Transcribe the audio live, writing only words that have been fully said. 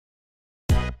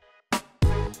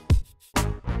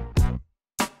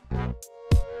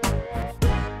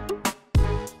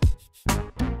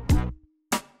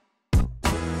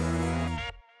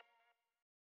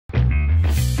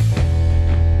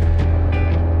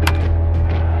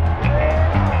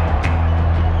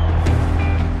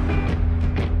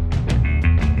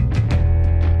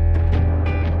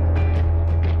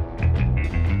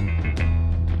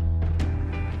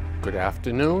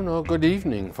afternoon or good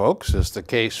evening, folks, as the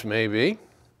case may be.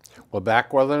 We're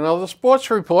back with another sports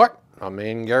report. My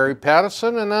man Gary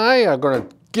Patterson and I are going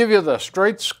to give you the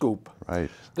straight scoop.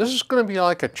 Right. This is going to be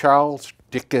like a Charles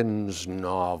Dickens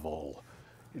novel.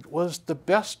 It was the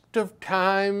best of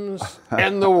times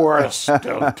and the worst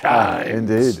of times.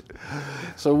 Indeed.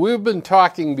 So we've been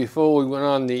talking before we went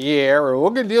on the air, and we're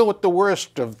going to deal with the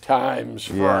worst of times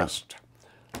first.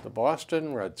 The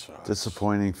Boston Red Sox.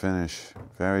 Disappointing finish.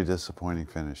 Very disappointing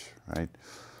finish, right?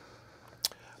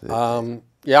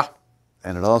 Yeah.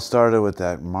 And it all started with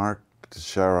that Mark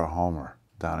Teixeira homer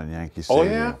down in Yankee Stadium. Oh,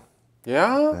 yeah?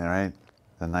 Yeah? Right?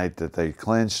 The night that they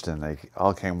clinched and they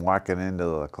all came walking into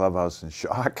the clubhouse in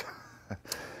shock.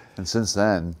 And since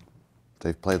then,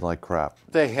 they've played like crap.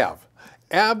 They have.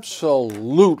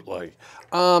 Absolutely.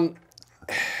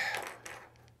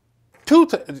 Two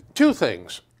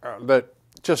things that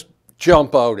just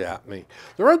jump out at me.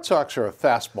 The Red Sox are a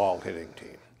fastball hitting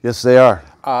team. Yes, they are.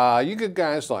 You get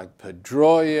guys like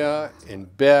Pedroia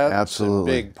and Betts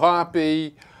Absolutely. and Big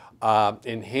Papi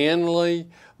and Hanley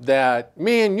that,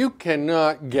 man, you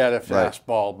cannot get a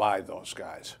fastball by those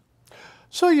guys.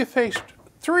 So you faced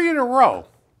 3 in a row,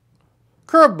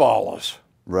 curveballers.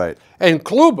 Right. And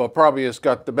Kluber probably has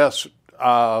got the best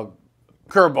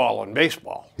curveball in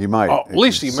baseball. He might. At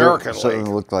least the American League.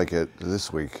 Certainly looked like it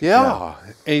this week. Yeah.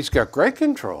 And he's got great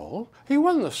control. He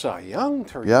won the Cy Young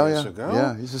 3 years ago.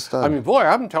 Yeah, he's a stud. I mean, boy,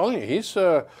 I'm telling you, he's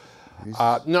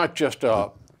not just a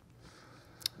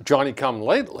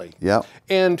Johnny-come-lately. Yeah.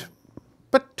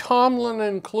 But Tomlin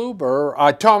and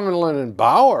Tomlin and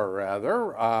Bauer,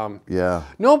 rather.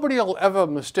 Nobody will ever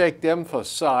mistake them for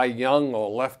Cy Young or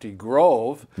Lefty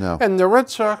Grove. No. And the Red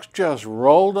Sox just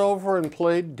rolled over and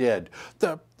played dead.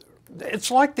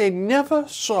 It's like they never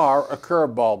saw a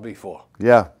curveball before.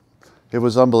 Yeah. It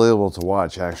was unbelievable to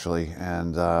watch, actually.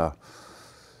 And,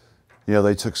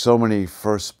 they took so many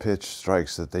first pitch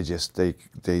strikes that they just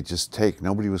take.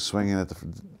 Nobody was swinging at the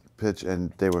pitch,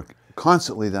 and they were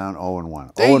constantly down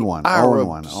 0-1, 0-1,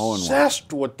 0-1, 0-1.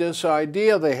 Obsessed with this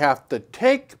idea. They have to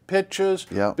take pitches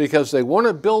because they want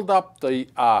to build up the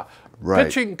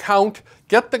pitching count,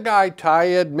 get the guy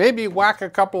tired, maybe whack a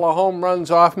couple of home runs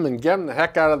off him and get him the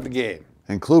heck out of the game.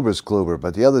 And Kluber's Kluber,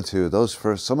 but the other two,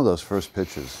 some of those first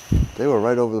pitches, they were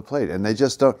right over the plate, and they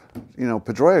just don't.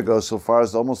 Pedroia goes so far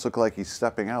as to almost look like he's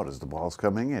stepping out as the ball's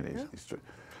coming in.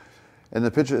 And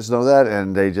the pitchers know that,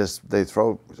 and they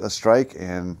throw a strike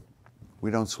and we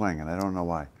don't swing, and I don't know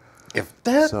why. If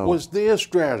that was their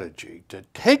strategy, to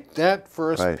take that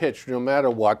first pitch no matter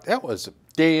what, that was a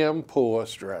damn poor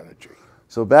strategy.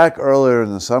 So back earlier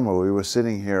in the summer, we were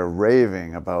sitting here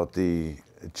raving about the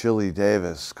Chili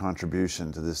Davis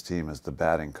contribution to this team as the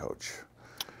batting coach.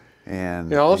 And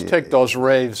let's take those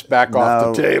raves back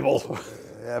off the table.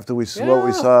 After what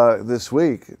we saw this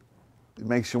week, it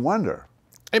makes you wonder.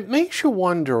 It makes you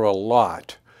wonder a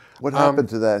lot. What happened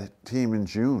to that team in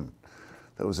June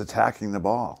that was attacking the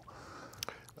ball?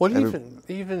 What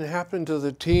even happened to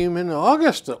the team in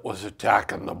August that was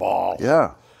attacking the ball?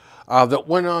 Yeah. That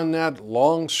went on that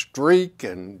long streak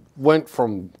and went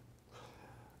from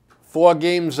 4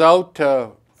 games out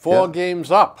to 4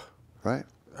 games up. Right.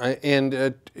 And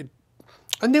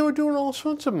they were doing all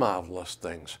sorts of marvelous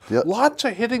things. Yep. Lots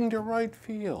of hitting to right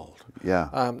field.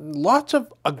 Yeah. Lots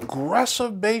of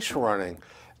aggressive base running.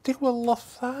 They were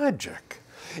lethargic.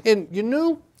 And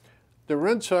the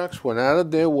Red Sox went out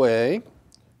of their way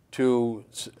to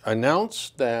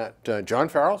announce that John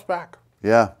Farrell's back.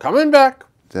 Yeah. Coming back.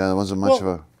 Yeah, there wasn't much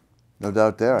of no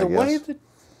doubt there, I guess. The way the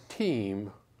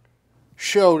team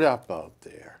showed up out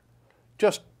there,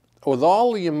 just with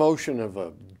all the emotion of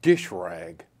a dish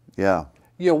rag. Yeah.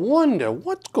 You wonder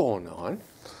what's going on.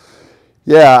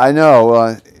 Yeah, I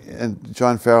know. And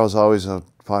John Farrell's always a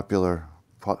popular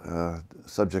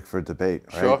subject for debate,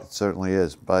 right? Sure. It certainly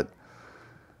is. But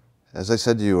as I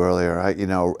said to you earlier,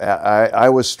 I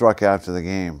was struck after the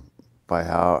game by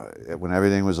how, when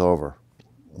everything was over,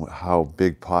 how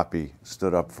Big Papi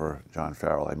stood up for John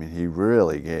Farrell. I mean, he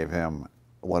really gave him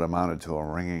what amounted to a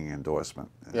ringing endorsement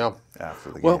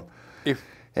after the game.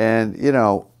 And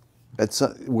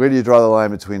where do you draw the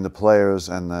line between the players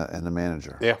and the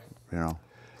manager? Yeah.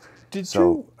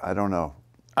 I don't know.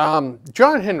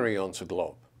 John Henry owns the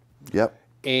Globe. Yep.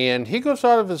 And he goes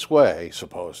out of his way,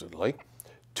 supposedly,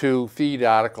 to feed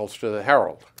articles to the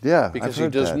Herald. Yeah, because he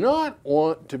does not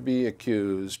want to be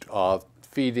accused of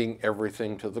feeding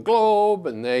everything to the Globe,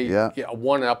 and they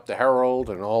one up the Herald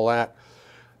and all that.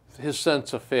 His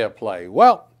sense of fair play.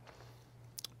 Well,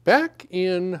 back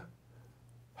in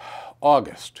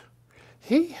August,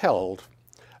 he held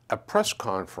a press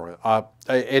conference,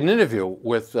 an interview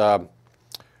with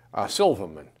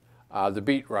Silverman, the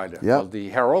beat writer Yep. of the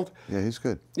Herald. Yeah, he's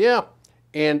good. Yeah,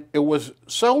 and it was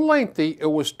so lengthy,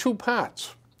 it was 2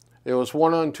 parts. There was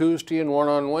one on Tuesday and one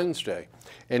on Wednesday.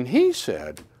 And he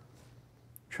said,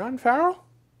 John Farrell,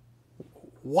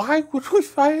 why would we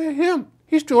fire him?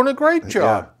 He's doing a great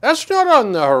job. Yeah. That's not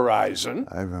on the horizon.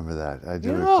 I remember that. I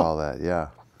do recall that, yeah.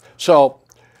 So,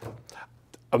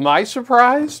 am I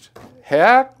surprised?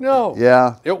 Heck no.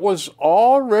 Yeah. It was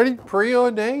already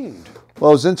preordained.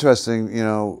 Well, it's interesting, you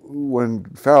know, when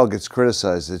Farrell gets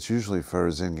criticized, it's usually for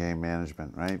his in-game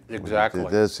management, right? Exactly. He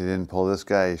did this, he didn't pull this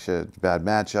guy, he should bad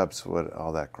matchups,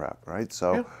 all that crap, right?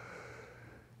 So, Yeah.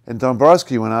 and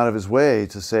Dombrowski went out of his way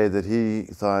to say that he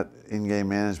thought in-game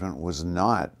management was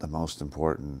not the most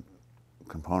important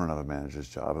component of a manager's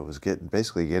job. It was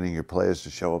basically getting your players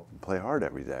to show up and play hard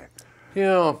every day.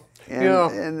 Yeah.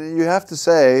 And you have to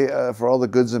say, for all the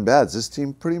goods and bads, this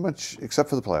team pretty much, except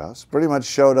for the playoffs, pretty much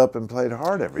showed up and played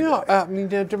hard every day. I mean,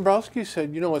 Dombrowski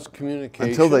said, it's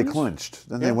communication. Until they clinched.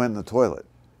 Then they went in the toilet.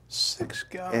 6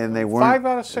 games. And they weren't. 5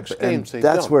 out of 6 games.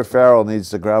 That's where Farrell needs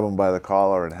to grab him by the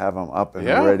collar and have him up and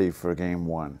ready for game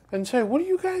 1. And say, what are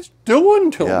you guys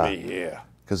doing to me here?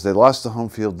 Because they lost the home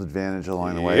field advantage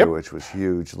along the way, which was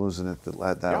huge, losing it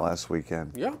that last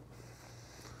weekend. Yeah.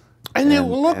 And they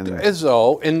looked as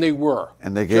though, and they were.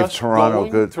 And they gave Toronto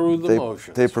good. Through the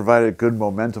motions. They provided good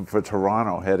momentum for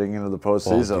Toronto heading into the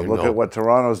postseason. Look at what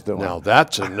Toronto's doing. Now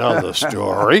that's another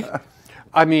story.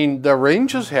 I mean, the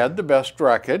Rangers had the best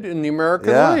record in the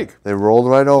American League. They rolled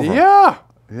right over. Yeah.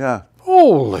 Yeah.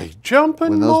 Holy jumping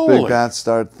when those moly. big bats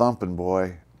start thumping,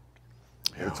 boy,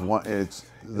 there's a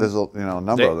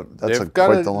number of them. That's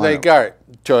quite the lineup. They got it.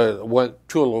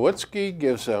 Tulowitzki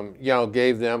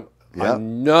gave them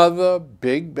another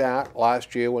big bat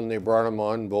last year when they brought him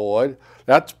on board.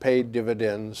 That's paid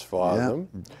dividends for them.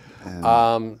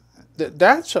 And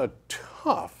that's a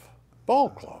tough ball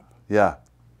club. Yeah.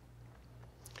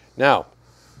 Now,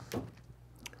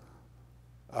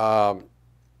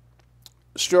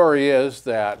 story is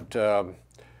that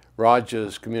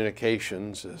Rogers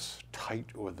Communications is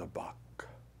tight with the buck,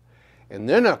 and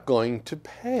they're not going to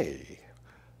pay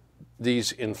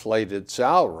these inflated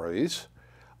salaries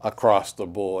across the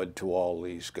board to all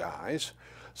these guys.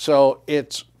 So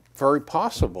it's very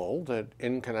possible that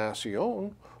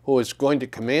Encarnacion, who is going to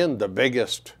command the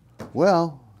biggest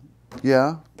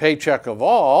paycheck of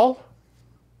all,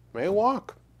 may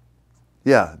walk.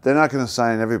 Yeah, they're not going to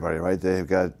sign everybody, right? They've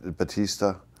got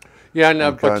Batista. Yeah,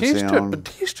 now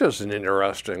Batista's an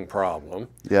interesting problem.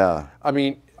 Yeah. I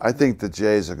mean, I think the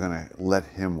Jays are going to let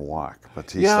him walk,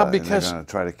 Batista. Yeah, because they're going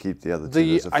to try to keep the other two.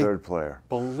 There's a third player. I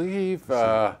believe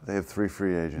they have 3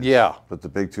 free agents. Yeah. But the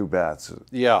big 2 bats.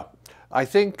 Yeah. I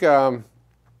think I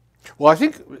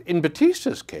think in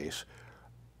Batista's case,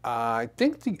 I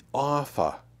think the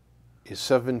offer is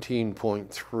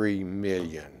 $17.3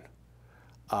 million.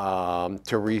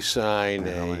 To re-sign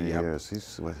how many years?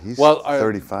 He's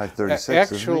 35, 36,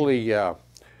 actually,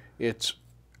 it's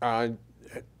I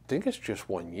think it's just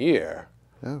 1 year.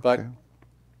 Okay.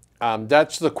 But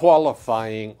that's the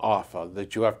qualifying offer,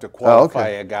 that you have to qualify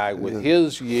a guy with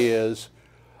his years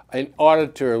in order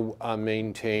to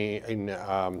maintain.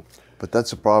 But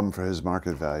that's a problem for his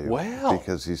market value. Well,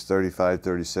 because he's 35,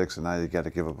 36, and now you got to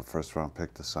give up a first-round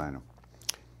pick to sign him.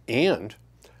 And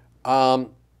the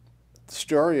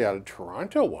story out of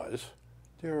Toronto was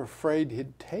they're afraid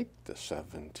he'd take the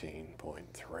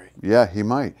 17.3. Yeah, he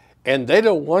might. And they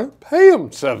don't want to pay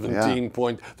him 17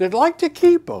 points. They'd like to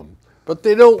keep him, but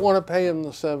they don't want to pay him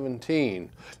the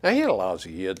 17. Now, he had a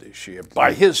lousy year this year,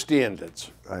 by his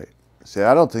standards. Right. See,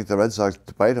 I don't think the Red Sox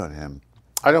bite on him.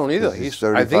 I don't either. He's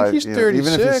 35, I think he's 36,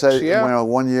 even if you say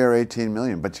 1 year, $18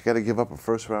 million, but you got to give up a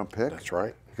first-round pick. That's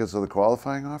right. Because of the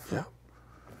qualifying offer? Yeah.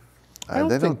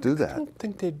 They don't do that. I don't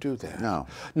think they'd do that. No.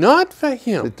 Not for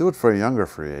him. They do it for a younger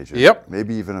free agent. Yep.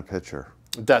 Maybe even a pitcher.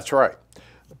 That's right.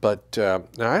 But I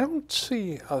don't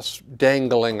see us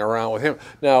dangling around with him.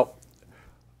 Now,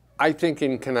 I think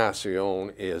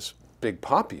Encarnacion is Big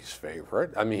Papi's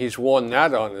favorite. I mean, he's worn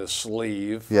that on his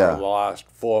sleeve for the last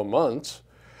 4 months,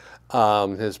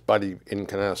 his buddy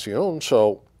Encarnacion.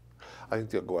 So I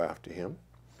think they'll go after him.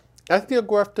 I think they'll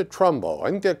go after Trumbo. I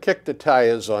think they'll kick the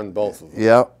tires on both of them.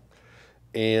 Yep.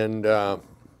 And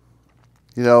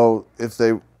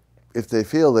if they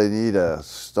feel they need a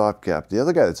stopgap, the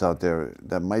other guy that's out there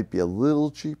that might be a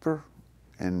little cheaper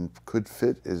and could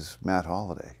fit is Matt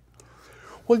Holliday.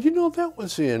 Well, that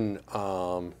was in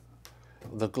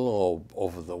the Globe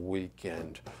over the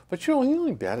weekend. But he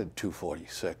only batted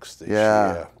 .246 this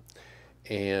year.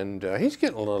 And he's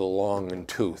getting a little long in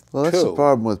tooth, Well, that's too. the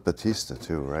problem with Batista,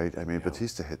 too, right? I mean,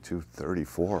 Batista hit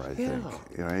 234, I think.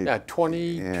 Right? Yeah,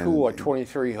 22 or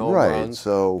 23 home right, runs.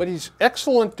 So, but he's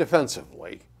excellent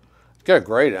defensively. He's got a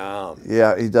great arm.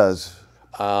 Yeah, he does.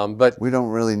 But we don't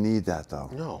really need that,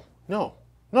 though. No.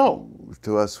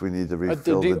 To us, we need to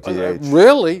refill the DH.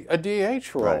 Really, a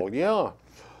DH role, right. Yeah.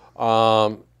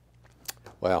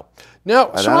 Well, now,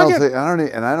 and so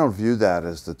I don't view that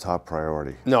as the top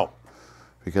priority. No.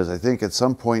 Because I think at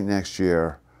some point next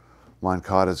year,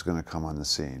 Moncada's going to come on the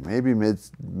scene. Maybe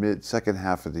mid second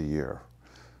half of the year.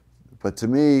 But to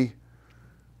me,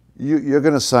 you're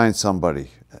going to sign somebody,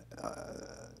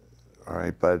 all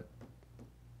right? But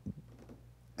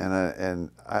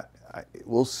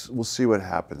we'll see what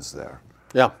happens there.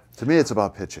 Yeah. To me, it's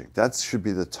about pitching. That should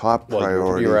be the top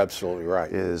priority. You're absolutely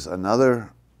right. Is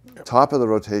another top of the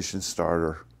rotation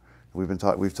starter. We've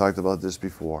talked about this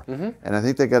before, and I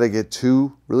think they got to get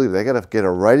two relievers. They got to get a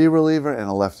righty reliever and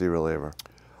a lefty reliever.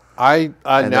 I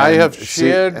have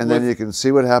shared, and then you can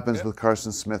see what happens with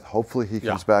Carson Smith. Hopefully, he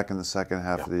comes back in the second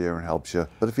half of the year and helps you.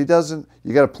 But if he doesn't,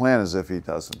 you got to plan as if he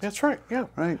doesn't. That's right. Yeah.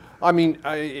 Right. I mean,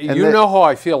 you know how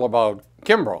I feel about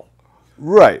Kimbrel.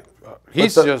 Right.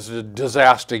 He's just a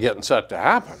disaster getting set to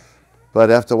happen.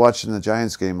 But after watching the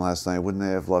Giants game last night, wouldn't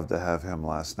they have loved to have him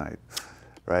last night?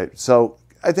 Right. So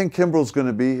I think Kimbrel's going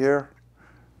to be here.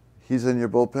 He's in your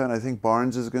bullpen. I think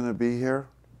Barnes is going to be here.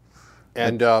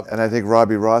 And I think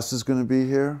Robbie Ross is going to be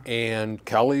here. And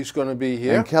Kelly's going to be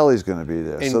here. And Kelly's going to be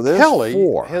there. And so there's Kelly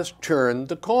four. has turned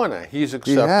the corner. He's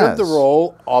accepted the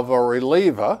role of a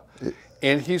reliever,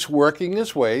 and he's working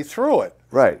his way through it.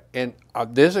 Right. And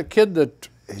there's a kid that...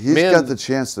 He's got the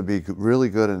chance to be really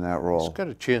good in that role. He's got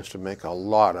a chance to make a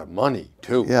lot of money,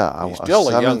 too. Yeah. He's still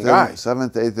a young guy.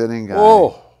 Seventh, eighth inning guy.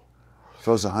 Oh.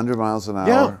 Throws 100 miles an hour.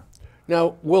 Yeah.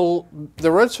 Now, will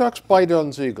the Red Sox bite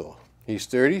on Ziegler? He's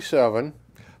 37.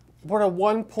 What, a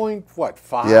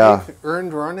 1.5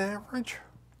 earned run average?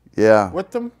 Yeah.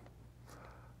 With them?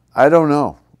 I don't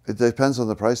know. It depends on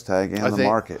the price tag and the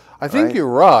market. I think you're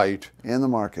right. And the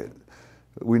market.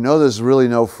 We know there's really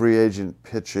no free agent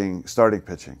starting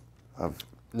pitching.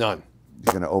 None.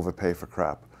 You're going to overpay for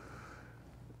crap.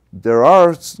 There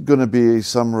are going to be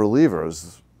some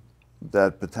relievers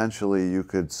that potentially you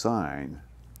could sign.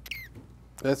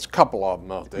 There's a couple of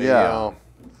them out there. Yeah.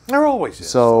 There always is.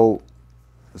 So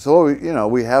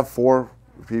we have four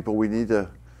people we need to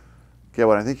get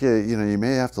one. I think you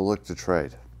may have to look to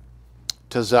trade.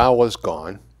 Tazawa's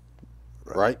gone.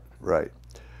 Right? Right.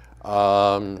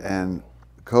 And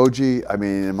Koji, I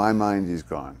mean, in my mind, he's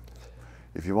gone.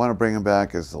 If you want to bring him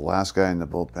back as the last guy in the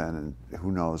bullpen, and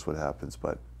who knows what happens,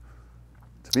 but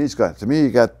to me, he's gone. To me, you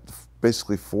got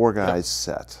basically four guys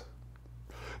set.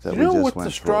 With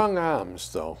the strong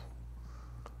arms, though,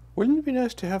 wouldn't it be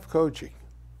nice to have Koji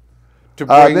to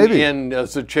bring in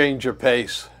as a change of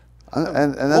pace?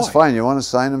 And that's fine. You want to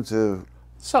sign him to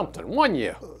something 1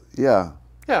 year? Yeah.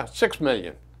 Yeah, $6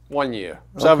 million 1 year,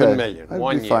 $7 million 1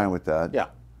 year. I'd be fine with that. Yeah.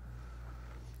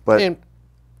 But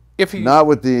if not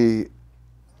with the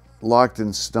locked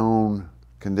in stone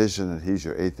condition that he's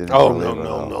your eighth inning reliever.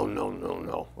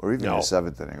 No. Or even your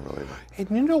seventh inning reliever. And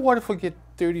you know what? If we get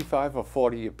 35 or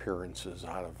 40 appearances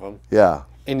out of him,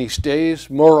 and he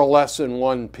stays more or less in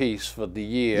one piece for the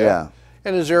year,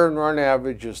 and his earned run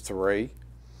average is 3.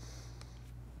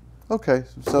 Okay.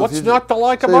 So what's not to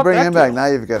like about that? So you bring him back. Now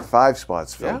you've got 5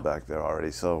 spots filled back there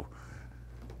already. So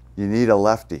you need a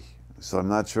lefty. So I'm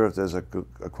not sure if there's a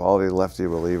quality lefty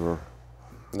reliever.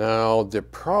 No, there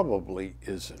probably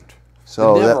isn't.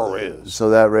 So there never is. So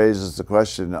that raises the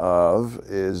question of,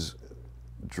 is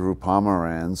Drew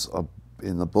Pomeranz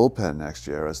in the bullpen next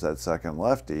year as that second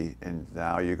lefty, and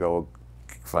now you go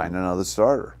find another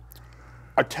starter?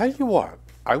 I tell you what,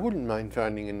 I wouldn't mind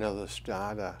finding another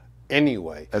starter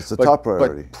anyway. That's the top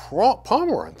priority. But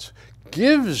Pomeranz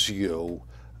gives you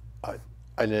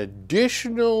an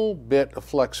additional bit of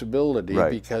flexibility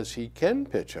because he can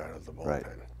pitch out of the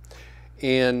bullpen.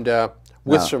 And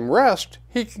with some rest,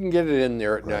 he can get it in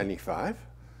there at 95.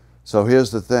 So here's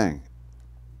the thing.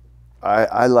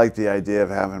 I like the idea of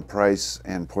having Price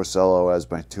and Porcello as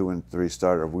my 2 and 3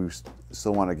 starter. We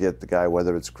still want to get the guy,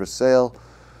 whether it's Chris Sale,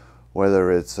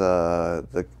 whether it's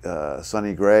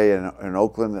Sonny Gray in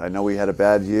Oakland. I know he had a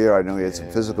bad year. I know he had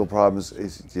some physical problems.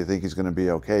 Do you think he's going to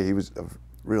be okay? He was a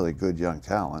really good young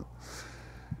talent.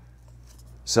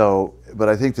 So, but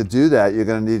I think to do that, you're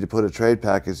going to need to put a trade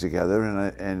package together,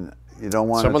 and you don't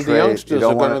want to trade. Some of the youngsters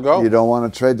are going to go. You don't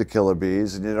want to trade the Killer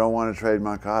Bees, and you don't want to trade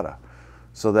Moncada.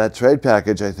 So that trade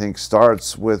package, I think,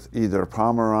 starts with either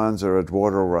Pomeranz or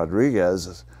Eduardo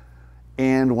Rodriguez,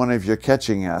 and one of your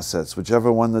catching assets,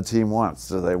 whichever one the team wants.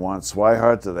 Do they want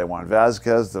Swihart? Do they want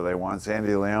Vasquez? Do they want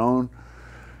Sandy Leone?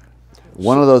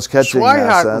 One of those catching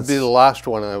assets. Swihart would be the last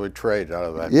one I would trade out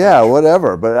of that. Yeah, bunch.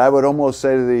 whatever. But I would almost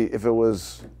say if it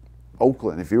was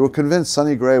Oakland, if you were convinced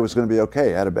Sonny Gray was going to be okay,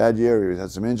 he had a bad year, he had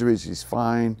some injuries, he's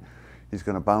fine, he's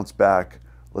going to bounce back,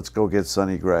 let's go get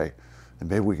Sonny Gray. And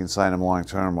maybe we can sign him long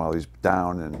term while he's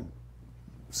down and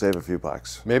save a few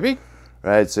bucks. Maybe.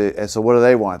 Right? So what do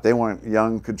they want? They want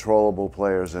young, controllable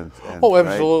players. And oh,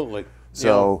 absolutely. Right?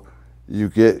 So you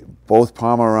get both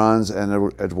Pomeranz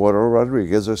and Eduardo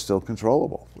Rodriguez are still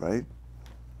controllable, right?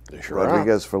 They sure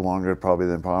Rodriguez for longer probably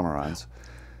than Pomeranz.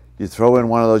 You throw in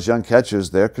one of those young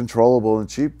catchers, they're controllable and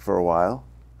cheap for a while.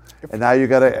 And now you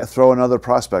got to throw another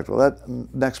prospect. Well, that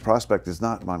next prospect is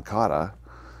not Moncada.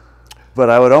 But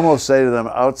I would almost say to them,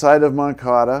 outside of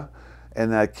Moncada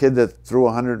and that kid that threw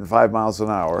 105 miles an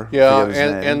hour. Yeah,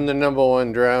 and the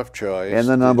 #1 draft choice. And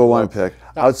the #1 pick.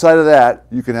 Outside of that,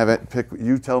 you can have it pick.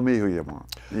 You tell me who you want.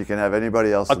 You can have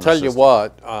anybody else. I'll tell you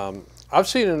what. I've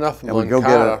seen enough of Moncada. And we go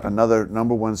get another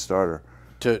 #1 starter.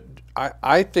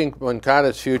 I think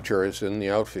Moncada's future is in the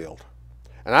outfield.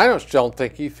 And I just don't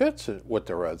think he fits it with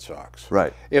the Red Sox.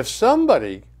 Right. If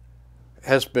somebody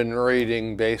has been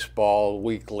reading Baseball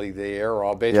Weekly there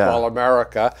or Baseball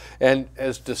America and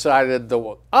has decided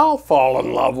I'll fall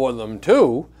in love with him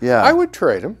too, I would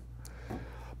trade him.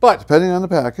 But depending on the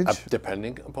package.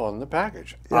 Depending upon the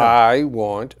package. Yeah. I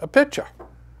want a pitcher.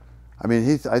 I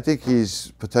mean, I think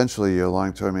he's potentially your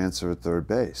long-term answer at third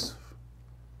base.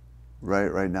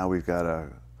 Right now we've got a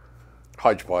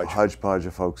hodgepodge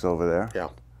of folks over there. Yeah.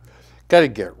 Got to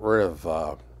get rid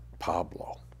of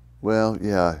Pablo. Well,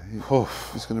 yeah,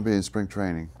 he's going to be in spring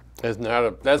training. Isn't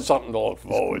that's something to look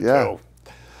forward to.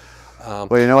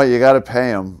 Well, you know what? You got to pay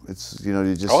him. It's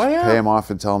you just pay him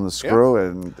off and tell him to screw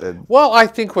and. Well, I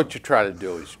think what you try to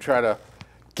do is you try to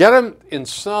get him in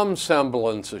some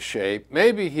semblance of shape.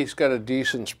 Maybe he's got a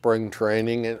decent spring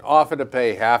training and offer to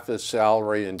pay half his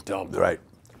salary and dump him. Right.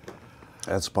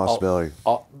 That's a possibility.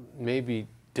 Maybe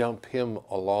dump him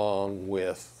along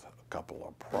with a couple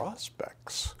of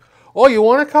prospects. Oh, you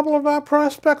want a couple of our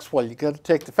prospects? Well, you got to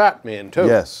take the fat man too.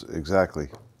 Yes, exactly.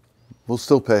 We'll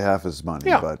still pay half his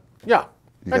money, but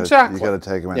exactly. You got to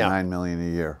take him at $9 million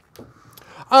a year.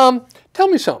 Tell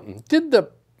me something. Did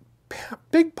the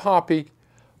Big Papi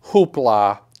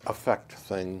hoopla affect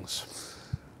things?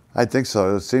 I think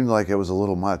so. It seemed like it was a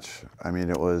little much. I mean,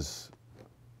 it was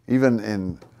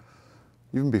even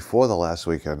before the last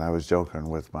weekend. I was joking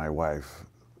with my wife.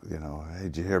 Hey,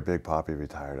 did you hear Big Papi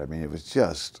retired? I mean, it was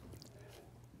just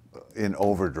in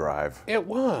overdrive. It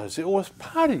was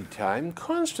party time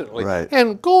constantly. Right.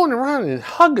 And going around and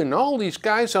hugging all these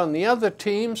guys on the other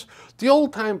teams. The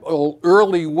old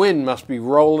early Win must be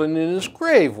rolling in his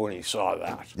grave when he saw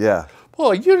that. Yeah.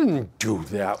 Well, you didn't do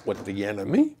that with the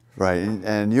enemy. Right.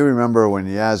 And you remember when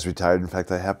Yaz retired. In fact,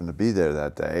 I happened to be there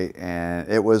that day. And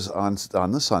it was on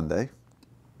the Sunday.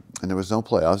 And there was no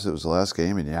playoffs. It was the last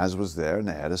game, and Yaz was there, and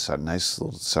they had a nice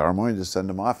little ceremony to send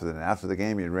him off. And then after the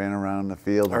game, he ran around the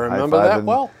field. I remember that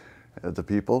well. At the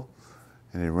people,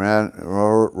 and he ran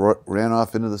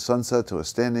off into the sunset to a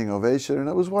standing ovation, and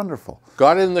it was wonderful.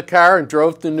 Got in the car and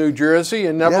drove to New Jersey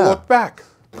and never looked back.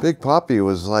 Big Papi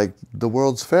was like the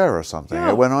World's Fair or something. Yeah.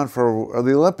 It went on or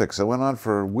the Olympics. It went on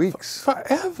for weeks.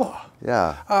 Forever.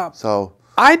 Yeah. So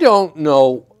I don't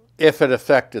know if it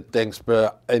affected things,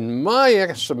 but in my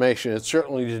estimation, it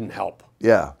certainly didn't help.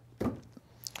 Yeah. You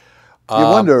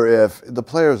wonder if the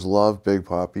players love Big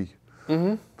Papi,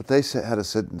 but they had to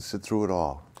sit through it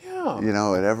all.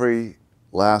 Yeah. At every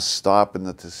last stop in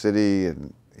the city,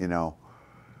 and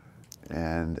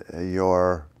and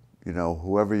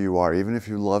whoever you are, even if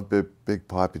you love Big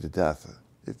Papi to death,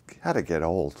 it had to get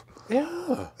old.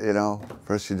 Yeah.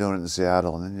 First you're doing it in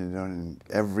Seattle, and then you're doing it in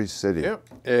every city. Yep,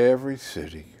 every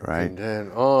city. Right. And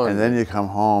then on. And then you come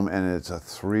home, and it's a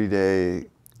 3-day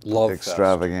love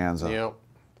extravaganza. Yep.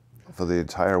 For the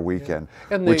entire weekend.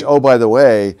 Yeah. Which, oh, by the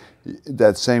way,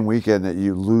 that same weekend that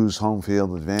you lose home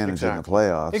field advantage in the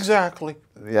playoffs. Exactly.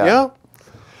 Yeah.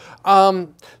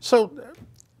 So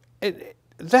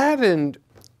that and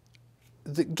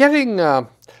getting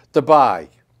the bye,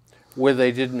 where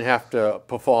they didn't have to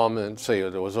perform, and say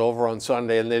it was over on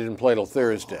Sunday and they didn't play till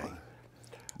Thursday.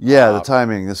 Yeah, the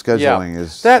timing, the scheduling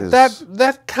is...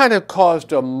 That kind of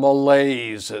caused a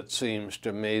malaise, it seems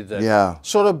to me, that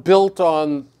sort of built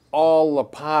on all the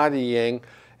partying,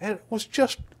 and it was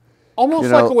just almost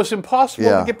like it was impossible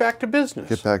to get back to business.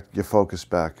 Get your focus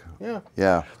back. Yeah.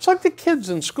 Yeah. It's like the kids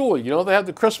in school, they have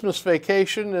the Christmas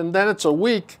vacation, and then it's a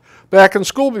week back in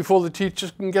school before the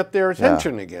teachers can get their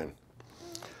attention again.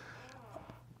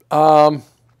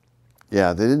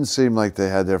 Yeah, they didn't seem like they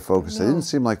had their focus. No. They didn't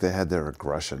seem like they had their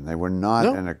aggression. They were not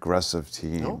No. an aggressive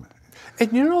team. No.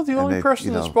 And you know, the only they, person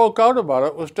you know, that spoke out about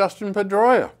it was Dustin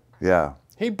Pedroia. Yeah.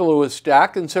 He blew his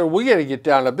stack and said, we got to get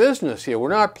down to business here. We're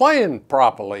not playing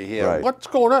properly here. Right. What's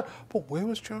going on? But where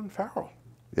was John Farrell?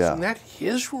 Yeah. Isn't that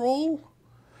his role?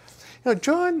 You know,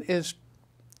 John is,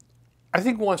 I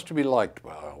think, wants to be liked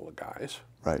by all the guys.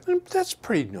 Right. And that's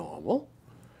pretty normal.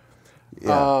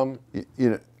 Yeah.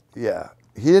 Yeah.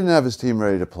 He didn't have his team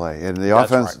ready to play, and the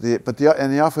offense. Right.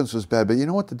 The offense was bad. But you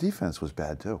know what? The defense was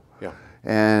bad too. Yeah.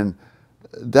 And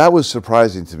that was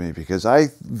surprising to me because I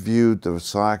viewed the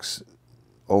Sox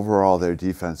overall their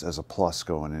defense as a plus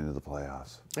going into the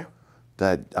playoffs. Yeah.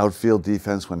 That outfield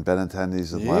defense when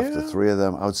Benintendi's had left, the three of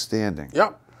them, outstanding.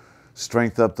 Yeah.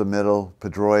 Strength up the middle.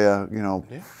 Pedroia, you know,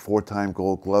 4-time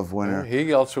Gold Glove winner. Yeah,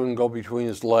 he also wouldn't go between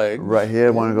his legs. Right, he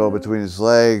had one to go between his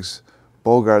legs.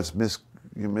 Bogarts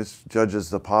misjudges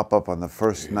the pop-up on the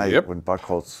first night when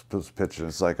Buchholz was pitching.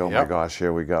 It's like, oh my gosh,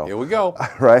 here we go. Here we go.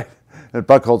 Right? And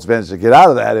Buchholz managed to get out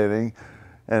of that inning.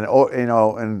 And, you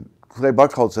know, and Clay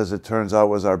Buchholz, as it turns out,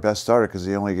 was our best starter because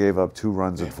he only gave up 2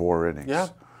 runs in 4 innings. Yeah,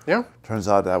 yeah. Turns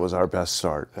out that was our best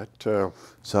start. That,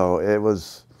 so it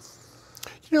was...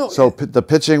 You know, so the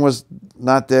pitching was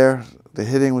not there, the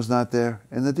hitting was not there,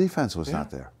 and the defense was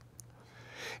not there.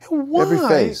 Every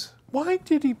phase. Why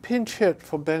did he pinch hit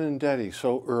for Benintendi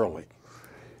so early?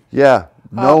 Yeah,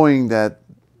 knowing that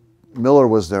Miller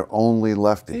was their only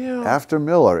lefty. Yeah. After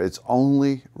Miller, it's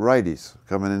only righties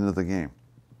coming into the game.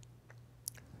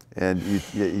 And you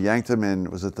yanked him in,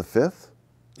 was it the 5th?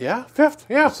 Yeah, 5th,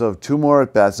 yeah. So 2 more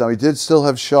at bats. Now he did still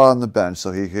have Shaw on the bench,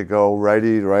 so he could go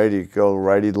righty, go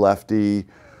righty, lefty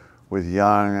with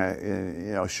Young,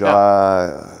 you know,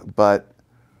 Shaw. But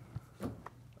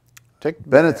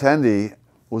Benintendi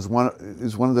is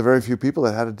one of the very few people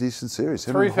that had a decent series.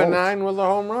 3 for 9 with a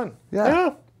home run.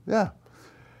 Yeah, yeah.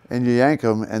 And you yank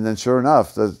him, and then sure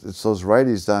enough, it's those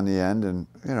righties down the end, and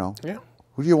you know,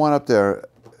 who do you want up there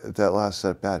at that last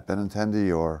at bat,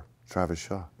 Benintendi or Travis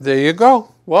Shaw? There you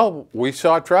go. Well, we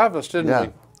saw Travis, didn't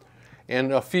we?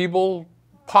 And a feeble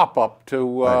pop-up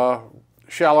to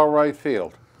shallow right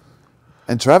field.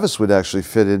 And Travis would actually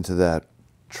fit into that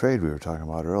trade we were talking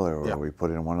about earlier, where we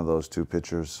put in one of those 2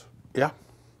 pitchers,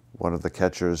 one of the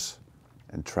catchers,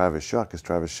 and Travis Shaw, because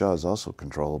Travis Shaw is also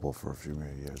controllable for a few more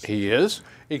years. He is.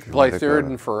 He can play 3rd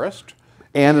and 1st.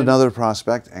 And another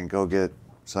prospect, and go get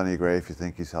Sonny Gray if you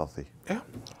think he's healthy. Yeah.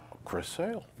 Chris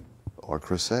Sale. Or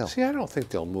Chris Sale. See, I don't think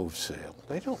they'll move Sale.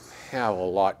 They don't have a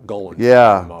lot going for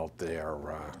them out there.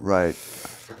 Right.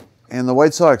 And the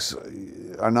White Sox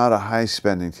are not a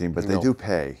high-spending team, but they do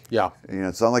pay. Yeah. You know,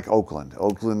 it's not like Oakland.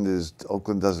 Oakland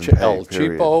doesn't pay. El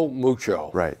Cheapo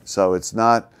Mucho. Right. So it's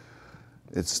not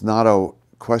a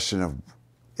question of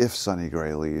if Sonny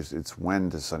Gray leaves. It's when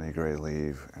does Sonny Gray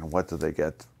leave, and what do they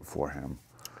get for him?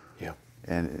 Yeah.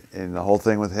 And the whole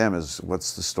thing with him is,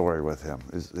 what's the story with him?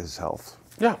 Is his health.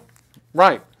 Yeah.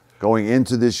 Right. Going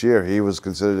into this year, he was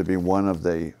considered to be one of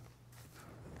the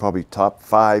probably top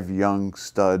 5 young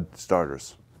stud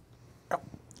starters.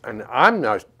 And I'm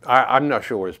not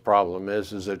sure what his problem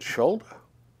is. Is it shoulder?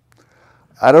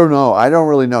 I don't know. I don't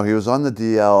really know. He was on the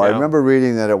DL. I remember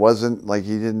reading that it wasn't like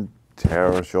he didn't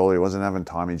tear a shoulder. He wasn't having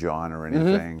Tommy John or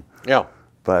anything. Yeah.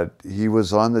 But he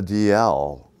was on the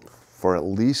DL for at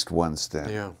least 1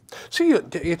 stint. Yeah. See,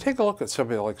 you take a look at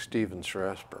somebody like Steven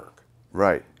Strasburg.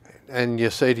 Right. And you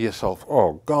say to yourself,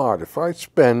 oh, God, if I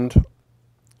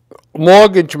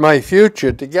mortgage my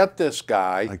future to get this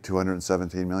guy. Like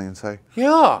 $217 million, say?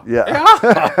 Yeah.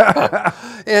 Yeah.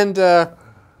 And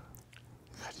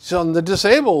he's on the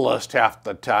disabled list half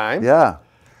the time. Yeah.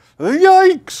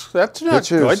 Yikes. That's not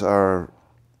good. Pitchers are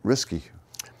risky.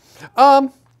 I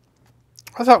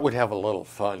thought we'd have a little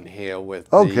fun here with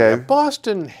the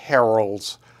Boston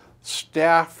Herald's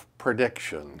staff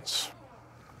predictions.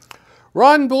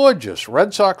 Ron Borges,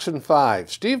 Red Sox in 5.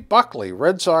 Steve Buckley,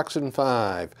 Red Sox in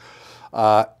 5.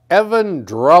 Evan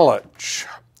Drellich,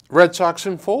 Red Sox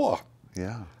in 4.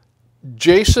 Yeah.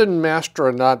 Jason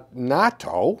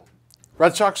Mastronato,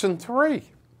 Red Sox in 3.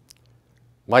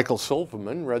 Michael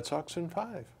Silverman, Red Sox in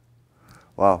 5.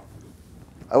 Wow.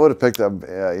 I would have picked them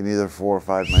in either 4 or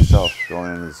 5 myself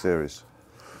going into the series.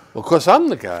 Well, of course, I'm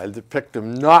the guy that picked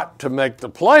them not to make the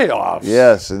playoffs.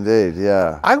 Yes, indeed,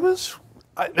 yeah.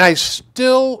 I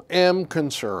still am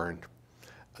concerned.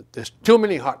 There's too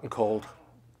many hot and cold.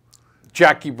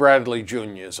 Jackie Bradley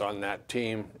Jr. is on that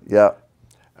team. Yeah.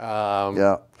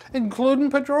 Including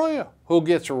Pedroia, who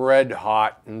gets red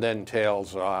hot and then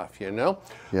tails off, you know?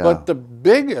 Yeah. But the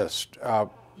biggest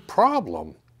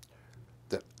problem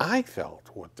that I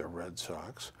felt with the Red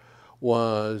Sox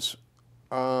was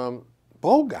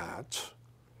Bogarts,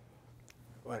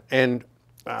 and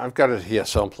I've got it here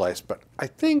someplace, but I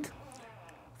think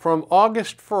from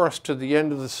August 1st to the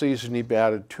end of the season, he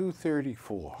batted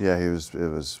 .234. Yeah, it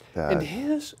was bad. And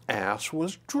his ass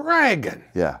was dragging.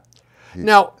 Yeah.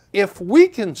 Now, if we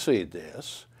can see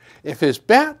this, if his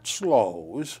bat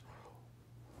slows,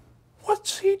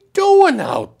 what's he doing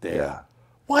out there? Yeah.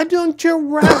 Why don't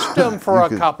you rest him for a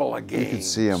couple of games? You could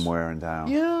see him wearing down.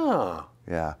 Yeah.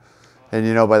 Yeah. And,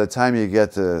 you know, by the time you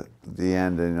get to the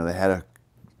end, and, you know, they had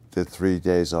the 3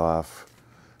 days off,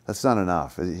 that's not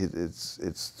enough.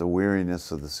 It's the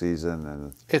weariness of the season.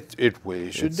 And it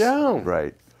weighs you down.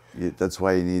 Right. That's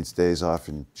why he needs days off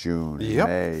in June, and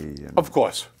May. And, of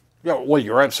course. Yeah, well,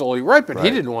 you're absolutely right, but he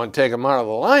didn't want to take him out of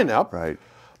the lineup. Right.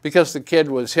 Because the kid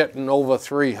was hitting over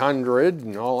 300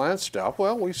 and all that stuff.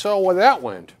 Well, we saw where that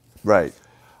went. Right.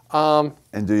 And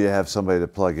do you have somebody to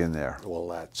plug in there? Well,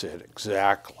 that's it,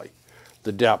 exactly.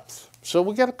 The depth. So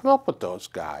we got to come up with those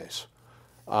guys.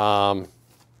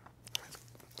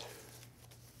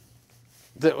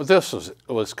 This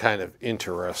was kind of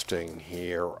interesting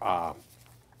here.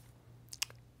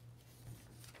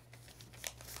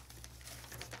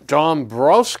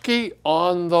 Dombrowski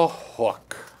on the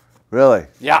hook. Really?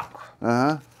 Yeah.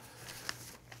 Uh-huh.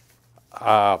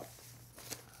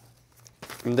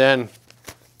 And then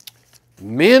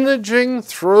managing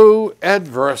through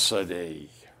adversity.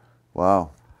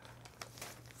 Wow.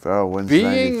 Farrell wins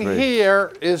Being 93.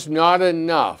 here is not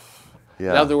enough.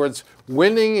 Yeah. In other words,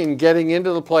 winning and getting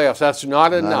into the playoffs, that's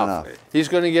not enough. He's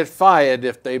going to get fired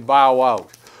if they bow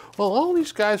out. Well, all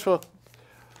these guys were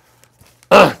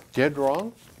dead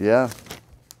wrong. Yeah.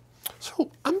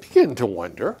 So I'm beginning to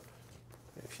wonder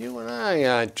if you and I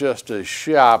aren't just as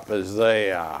sharp as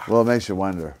they are. Well, it makes you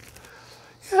wonder.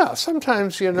 Yeah,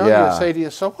 sometimes, you know, you say to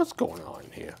yourself, what's going on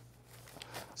here?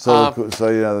 So,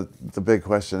 you know, the big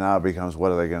question now becomes,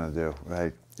 what are they going to do,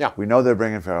 right? Yeah. We know they're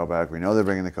bringing Farrell back. We know they're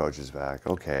bringing the coaches back.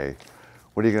 Okay.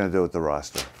 What are you going to do with the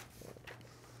roster?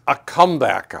 A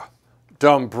comebacker.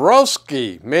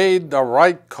 Dombrowski made the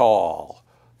right call.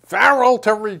 Farrell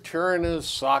to return as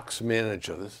Sox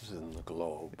manager. This is in the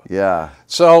Globe. Yeah.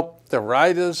 So the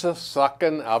writers are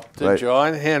sucking up to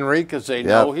John Henry because they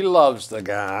know he loves the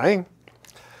guy.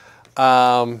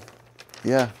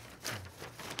 Yeah.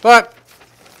 But...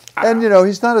 And, you know,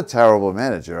 he's not a terrible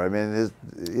manager. I mean,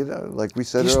 you know, like we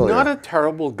said earlier. He's not a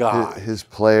terrible guy. His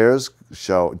players,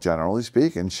 generally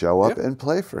speaking, show up and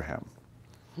play for him.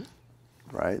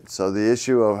 Right? So the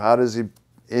issue of how does he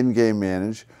in-game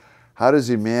manage, how does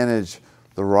he manage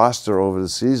the roster over the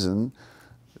season,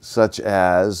 such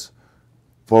as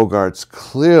Bogarts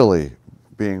clearly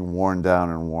being worn down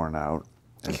and worn out.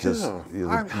 And just you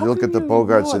look at the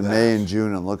Bogarts in May and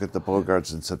June and look at the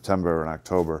Bogarts in September and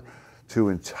October. Two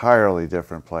entirely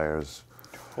different players.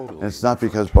 Totally. And it's not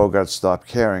because Bogarts stopped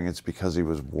caring, it's because he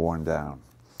was worn down.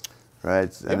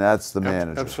 Right? And that's the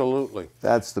manager. Absolutely.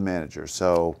 That's the manager.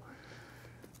 So,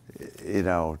 you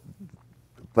know,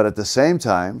 but at the same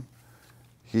time,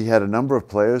 he had a number of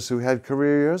players who had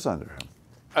career years under him.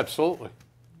 Absolutely.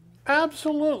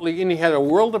 Absolutely. And he had a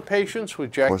world of patience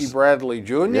with Jackie Bradley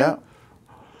Jr. Yeah.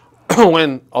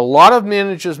 When a lot of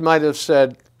managers might have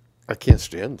said, I can't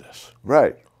stand this.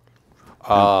 Right.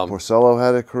 Porcello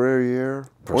had a career year.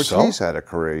 Ortiz had a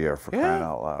career year, for crying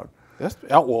out loud. That's,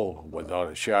 well,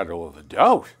 without a shadow of a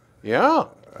doubt. Yeah.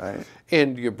 Right.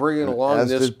 And you're bringing along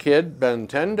this kid,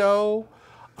 Benintendi,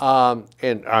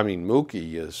 and I mean,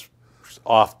 Mookie is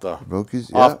off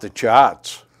the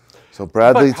charts. So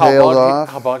Bradley tailed off.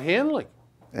 How about Hanley?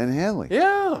 And Hanley.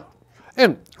 Yeah.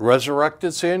 And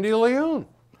resurrected Sandy Leone.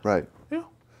 Right. Yeah.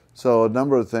 So a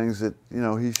number of things that, you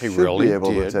know, he should really be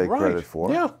able to take credit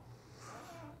for. Yeah.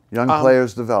 Young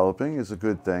players developing is a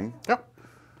good thing. Yep.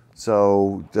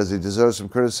 So does he deserve some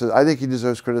criticism? I think he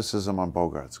deserves criticism on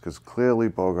Bogarts because clearly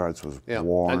Bogarts was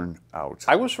worn out.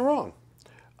 I was wrong.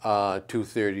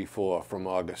 234 from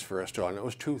August 1st on. It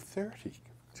was 230.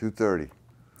 230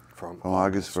 from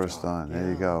August 1st on. There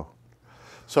you go.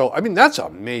 So, I mean, that's a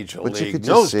major but league you could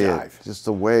just see nosedive. it. Just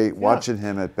the way, watching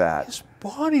him at bat. His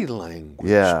body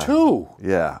language, too.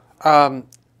 Yeah.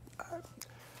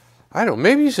 I don't know.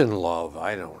 Maybe he's in love.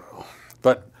 I don't know.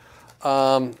 But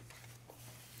I've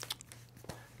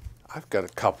got a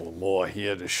couple more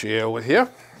here to share with you.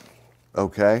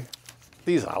 Okay.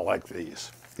 I like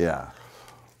these. Yeah.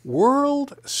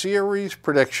 World Series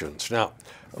predictions. Now,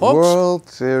 folks, World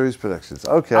Series predictions.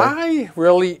 Okay. I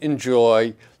really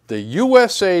enjoy the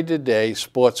USA Today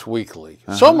Sports Weekly.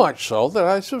 So much so that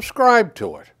I subscribe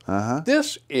to it.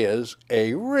 This is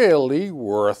a really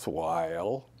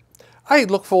worthwhile. I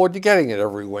look forward to getting it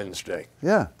every Wednesday.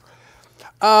 Yeah.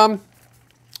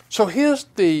 So here's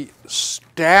the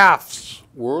staff's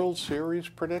World Series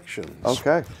predictions.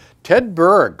 Okay. Ted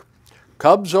Berg,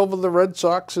 Cubs over the Red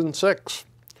Sox in 6.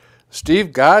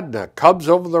 Steve Gardner, Cubs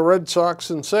over the Red Sox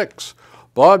in 6.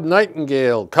 Bob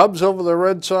Nightingale, Cubs over the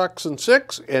Red Sox in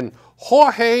 6. And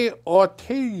Jorge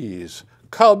Ortiz,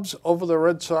 Cubs over the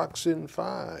Red Sox in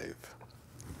 5.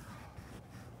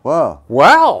 Wow.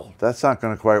 Wow. That's not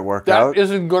going to quite work out. That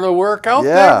isn't going to work out.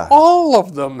 Yeah. All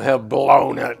of them have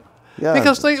blown it. Yeah.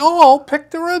 Because they all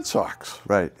picked the Red Sox.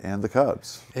 Right, and the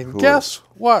Cubs. And guess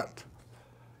what?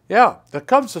 Yeah, the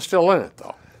Cubs are still in it,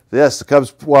 though. Yes, the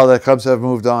Cubs. Well, the Cubs have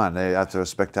moved on. They after a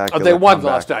spectacular. They won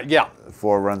comeback, last night. Yeah,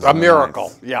 4 runs. A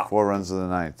miracle. Yeah, 4 runs in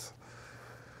the 9th.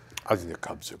 I think the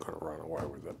Cubs are going to run away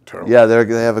with it too. Yeah, they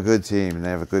have a good team and they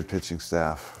have a good pitching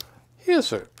staff.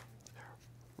 Here's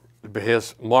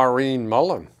Maureen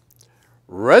Mullen.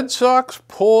 Red Sox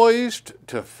poised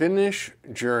to finish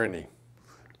journey.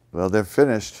 Well, they're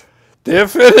finished. They're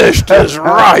finished is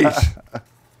right.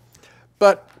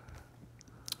 But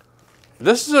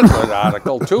this is a good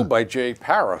article, too, by Jay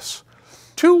Paris.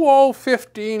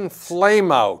 2015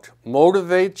 flameout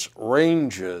motivates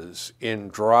Rangers in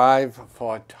drive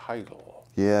for title.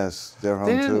 Yes, they're home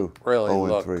They didn't too. really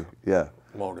 0-3. look Yeah.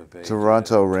 motivated.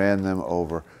 Toronto ran them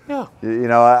over. Yeah. You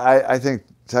know, I think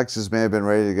Texas may have been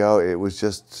ready to go. It was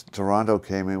just Toronto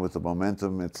came in with the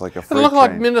momentum. It's like a freight It looked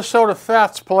like train. Minnesota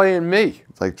Fats playing me.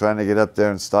 It's like trying to get up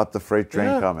there and stop the freight train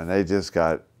Yeah. coming. They just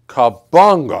got,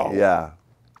 Kabongo. yeah,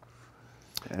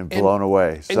 and blown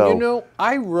away. And So you know,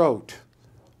 I wrote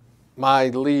my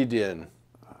lead-in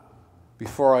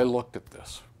before I looked at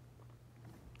this.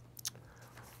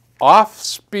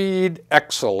 Off-speed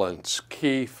excellence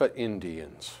key for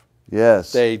Indians.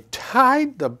 yes, They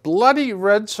tied the bloody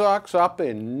Red Sox up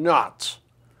in knots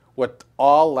with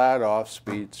all that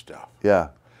off-speed stuff. yeah,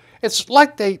 It's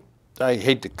like I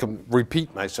hate to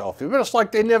repeat myself here, but it's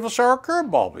like they never saw a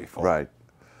curveball before. right.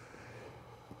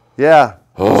 Yeah,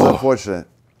 it's unfortunate.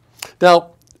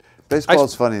 Now,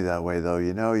 Baseball's funny that way, though.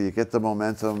 You know, you get the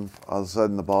momentum, all of a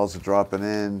sudden the balls are dropping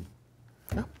in.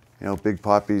 Yeah. You know, Big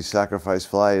Poppy's sacrifice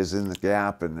fly is in the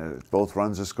gap, and both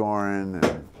runs are scoring.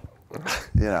 And,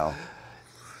 you know,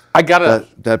 I got to...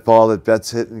 that ball that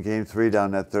Betts hit in Game 3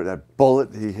 down that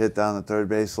bullet he hit down the third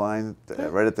base line,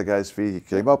 right at the guy's feet. He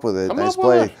came up with it. Nice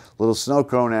play, little snow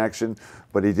cone action,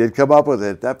 but he did come up with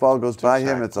it. That ball goes by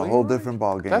him. It's a whole different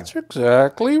ball game. That's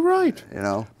exactly right. You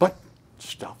know, but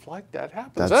stuff like that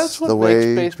happens. That's what the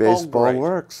makes way baseball great.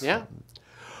 works. Yeah.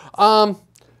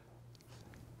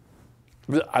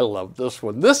 I love this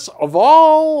one. This, of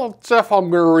all stuff I'm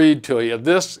going to read to you,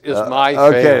 this is my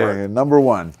favorite. Okay, number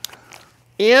 1.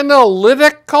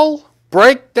 Analytical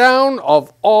breakdown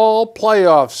of all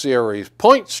playoff series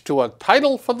points to a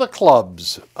title for the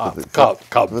Cubs. Cubs.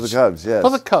 Cubs. For the Cubs, yes. For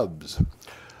the Cubs.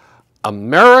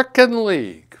 American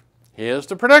League. Here's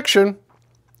the prediction.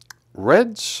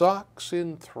 Red Sox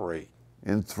in 3.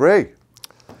 In 3.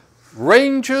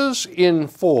 Rangers in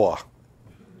 4.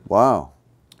 Wow.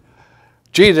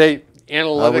 Gee,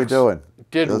 analytics How we doing?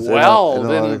 did Those well, analytics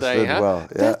didn't they? did Huh? well, yeah.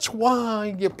 That's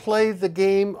why you play the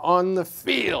game on the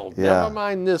field. Yeah. Never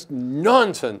mind this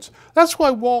nonsense. That's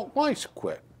why Walt Weiss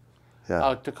quit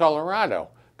out to Colorado,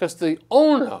 because the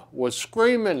owner was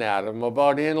screaming at him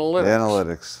about analytics.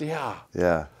 Analytics. Yeah.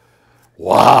 Yeah.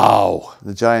 Wow.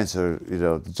 The Giants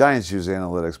the Giants use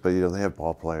analytics, but, they have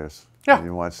ball players. Yeah.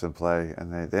 You watch them play,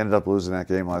 and they ended up losing that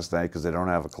game last night because they don't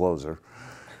have a closer.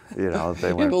 They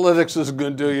went. Analytics isn't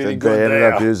going to do you any They good ended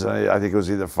there. up using, I think it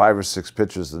was either 5 or 6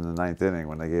 pitches in the 9th inning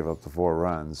when they gave up the 4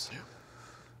 runs.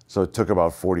 So it took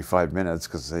about 45 minutes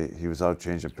because he was out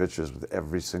changing pitches with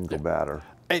every single batter.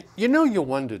 And you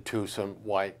wonder, too,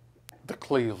 why the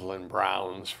Cleveland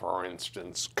Browns, for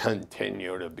instance,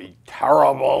 continue to be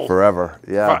terrible. Forever,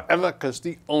 yeah. Forever, because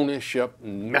the ownership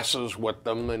messes with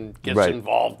them and gets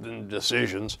involved in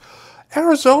decisions.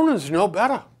 Arizona's no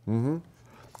better. Mm-hmm.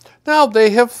 Now, they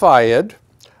have fired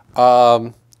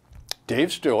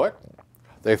Dave Stewart.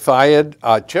 They fired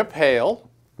Chip Hale.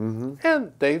 Mm-hmm.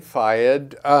 And they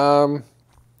fired,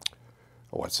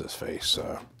 what's his face?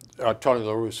 Tony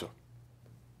La Russa.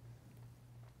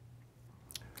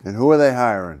 And who are they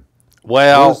hiring?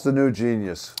 Well, who's the new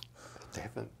genius? They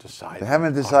haven't decided. They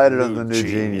haven't decided on the new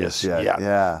genius yet.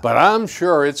 Yeah. But I'm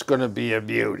sure it's going to be a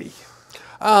beauty.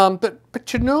 But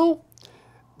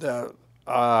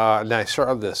and I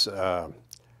saw this.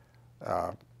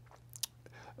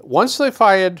 Once they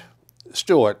fired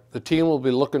Stewart, the team will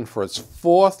be looking for its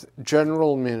 4th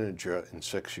general manager in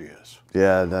 6 years.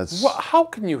 Yeah, that's... Well, how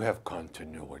can you have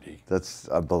continuity? That's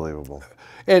unbelievable.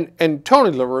 And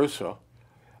Tony La Russa,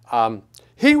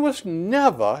 He was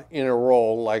never in a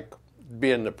role like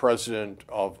being the president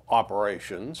of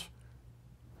operations.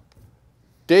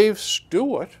 Dave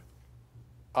Stewart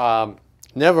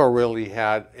never really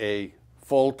had a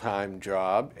full-time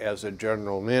job as a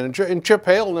general manager, and Chip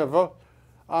Hale never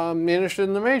managed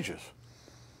in the majors.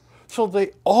 So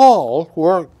they all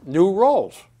were new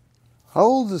roles. How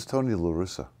old is Tony La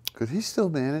Russa? Could he still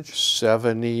manage?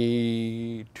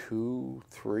 72,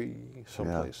 3,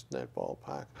 someplace in that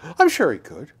ballpark. I'm sure he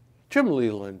could. Jim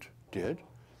Leland did.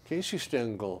 Casey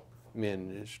Stengel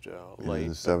managed late. In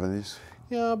the 70s?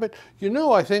 Yeah, but you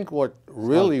know, I think what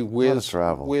really whizzed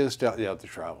out, the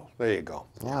travel. There you go.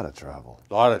 A lot of travel.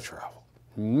 A lot of travel.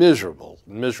 Miserable.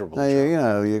 Now, you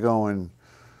know, you're going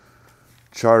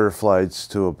charter flights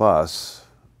to a bus,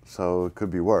 so it could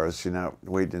be worse. You're not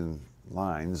waiting in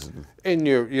lines. And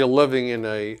you're living in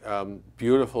a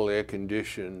beautiful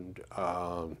air-conditioned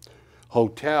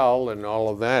hotel and all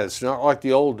of that. It's not like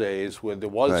the old days where there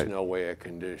was no air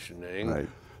conditioning. Right.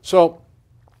 So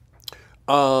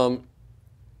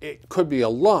it could be a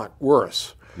lot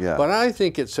worse. Yeah. But I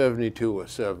think at 72 or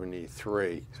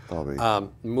 73,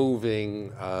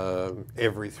 moving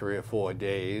every 3 or 4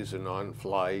 days and on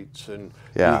flights, and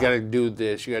you got to do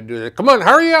this, you got to do that. Come on,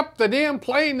 hurry up! The damn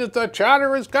plane that the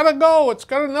charter has got to go. It's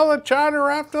got another charter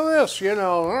after this. You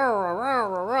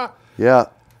know. Yeah.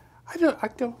 I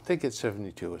don't think it's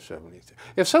 72 or 73.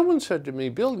 If someone said to me,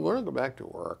 "Bill, you want to go back to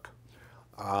work?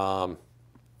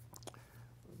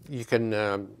 You can.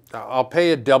 I'll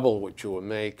pay you double what you were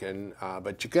making,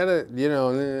 but you gotta, you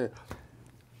know."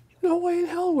 No way in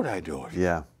hell would I do it.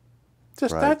 Yeah.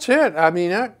 Just that's it. I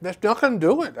mean, that's not going to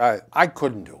do it. I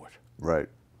couldn't do it. Right.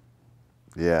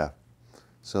 Yeah.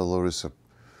 So La Russa, you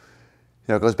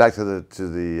know, it goes back to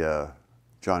the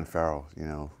John Farrell. You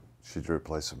know, should you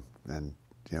replace him? And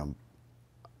you know,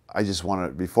 I just want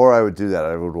to, before I would do that,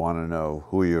 I would want to know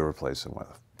who you're replacing with.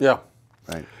 Yeah.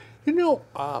 Right. You know,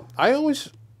 I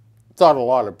always thought a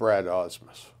lot of Brad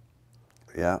Osmus.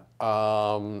 Yeah.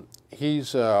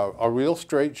 He's a real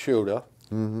straight shooter.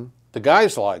 Mm-hmm. The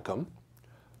guys like him.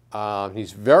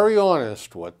 He's very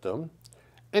honest with them,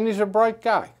 and he's a bright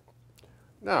guy.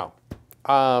 Now,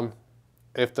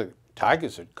 if the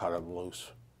Tigers had cut him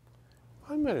loose,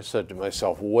 I might have said to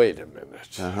myself, "Wait a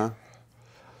minute."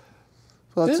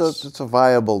 Well, it's a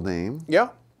viable name. Yeah,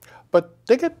 but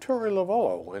they get Torey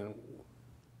Lavello, and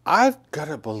I've got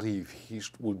to believe he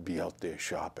would be out there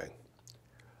shopping,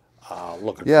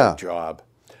 looking for a job.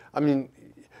 I mean,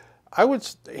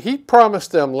 he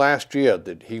promised them last year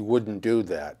that he wouldn't do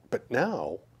that, but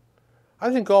now I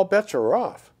think all bets are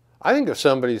off. I think if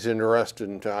somebody's interested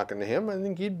in talking to him, I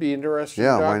think he'd be interested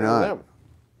in talking to them.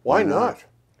 Why not?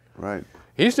 Right.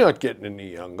 He's not getting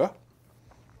any younger.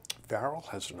 Farrell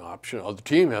has an option, or the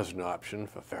team has an option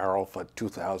for Farrell for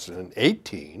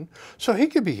 2018, so he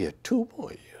could be here 2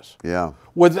 more years. Yeah.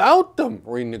 Without them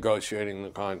renegotiating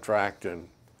the contract, and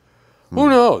who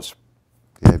knows?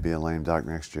 Yeah, it'd be a lame duck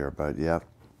next year, but yeah.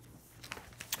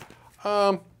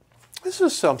 This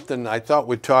is something I thought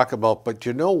we'd talk about, but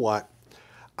you know what?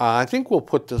 I think we'll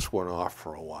put this one off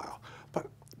for a while. But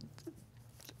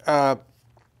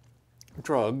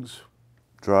drugs,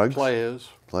 players,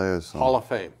 Hall of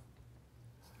Fame.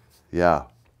 Yeah,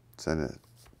 it's an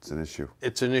issue.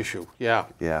 It's an issue, yeah.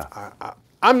 Yeah.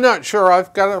 I'm not sure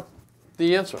I've got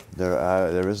the answer.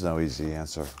 There is no easy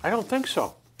answer. I don't think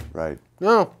so. Right.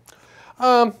 No.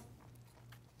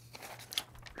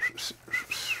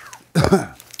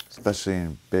 Especially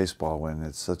in baseball when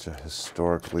it's such a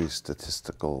historically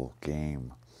statistical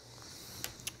game.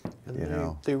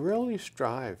 And they really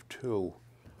strive, too,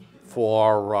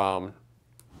 for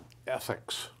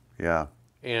ethics. Yeah.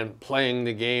 And playing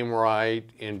the game right,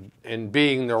 and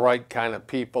being the right kind of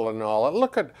people and all that.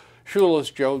 Look at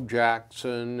Shoeless Joe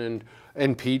Jackson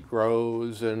and Pete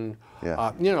Rose and,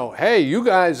 hey, you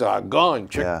guys are gone.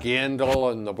 Chick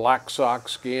Gandil and the Black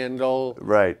Sox scandal.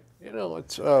 Right. You know,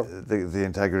 it's... the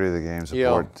integrity of the game is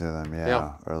important to them,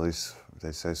 or at least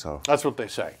they say so. That's what they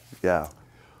say. Yeah.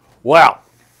 Well,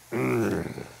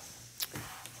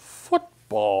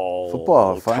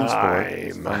 football fun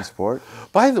time. Sport. Fun sport.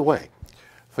 By the way,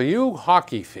 for you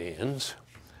hockey fans,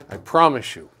 I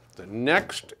promise you, the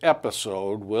next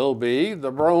episode will be the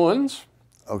Bruins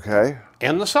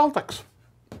and the Celtics.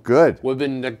 Good. We've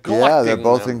been neglecting them. Yeah, they're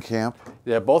both in camp.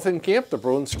 They're both in camp. The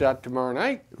Bruins start tomorrow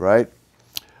night. Right.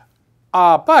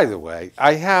 By the way,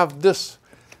 I have this.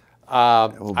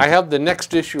 I have the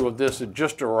next issue of this that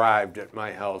just arrived at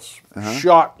my house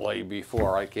shortly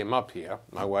before I came up here.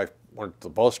 My wife went to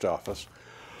the post office.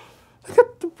 They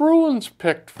got the Bruins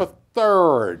picked for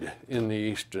 3rd in the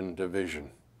Eastern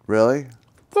Division. Really?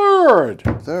 3rd.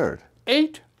 3rd.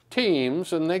 8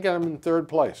 teams, and they got them in 3rd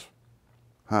place.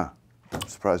 Huh. I'm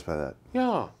surprised by that.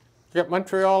 Yeah. You got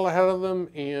Montreal ahead of them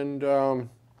and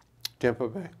Tampa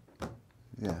Bay.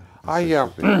 Yeah.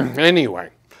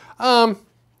 Anyway,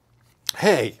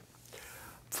 hey,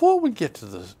 before we get to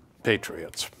the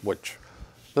Patriots, which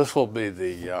this will be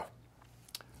the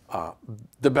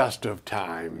best of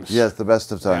times. Yes, the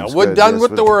best of times. Yeah, we're done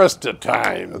with the worst of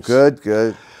times. Good,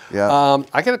 good. Yeah.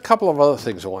 I got a couple of other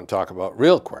things I want to talk about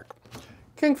real quick.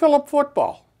 King Philip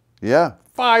football. Yeah.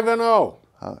 5-0.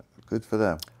 Good for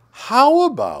them. How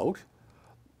about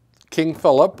King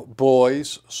Philip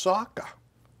boys soccer?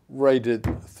 Rated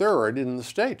 3rd in the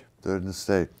state. 3rd in the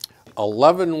state.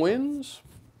 11 wins,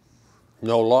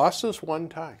 no losses, 1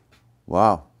 tie.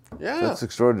 Wow. Yeah. That's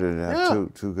extraordinary to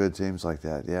have two good teams like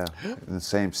that, in the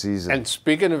same season. And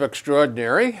speaking of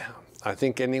extraordinary, I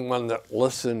think anyone that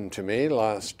listened to me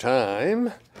last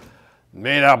time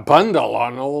made a bundle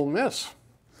on Ole Miss.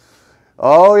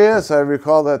 Oh, yes, I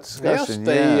recall that discussion.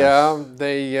 Yes,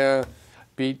 they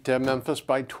beat Memphis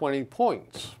by 20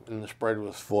 points, and the spread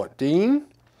was 14.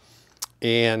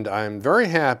 And I'm very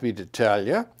happy to tell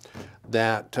you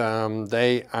that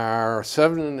they are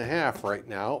 7.5 right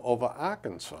now over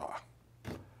Arkansas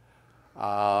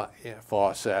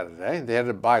for Saturday. They had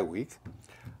a bye week.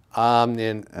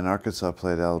 And Arkansas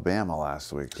played Alabama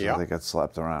last week, so they got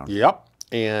slapped around. Yep.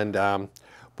 And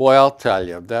boy, I'll tell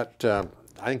you, that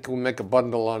I think we'll make a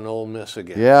bundle on Ole Miss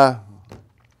again. Yeah.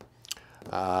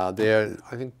 They're,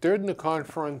 I think, 3rd in the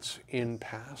conference in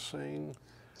passing.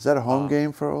 Is that a home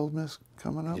game for Ole Miss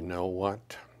coming up? You know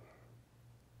what?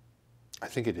 I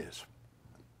think it is.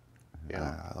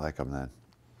 Yeah. I like them then.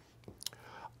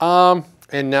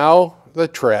 And now the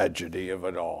tragedy of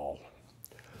it all.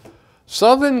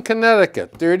 Southern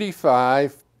Connecticut,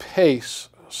 35, Pace,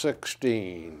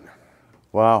 16.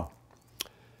 Wow.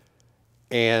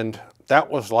 And that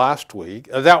was last week.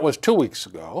 That was 2 weeks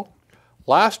ago.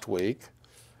 Last week,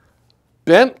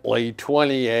 Bentley,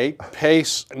 28,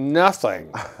 Pace,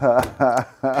 nothing.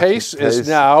 Pace is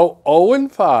now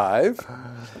 0-5,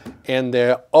 and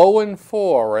they're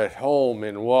 0-4 at home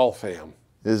in Waltham.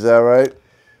 Is that right?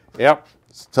 Yep.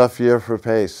 It's a tough year for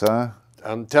Pace, huh?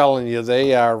 I'm telling you,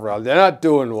 they're not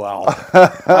doing well.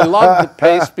 I love the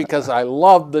Pace because I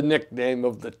love the nickname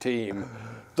of the team,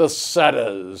 the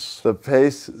Setters. The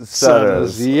Pace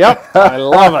Setters. Yep, I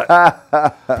love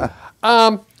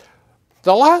it.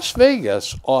 The Las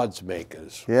Vegas odds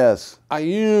makers. Yes. Are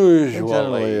usually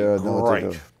know what to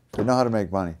great. do. They know how to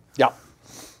make money. Yeah.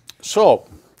 So,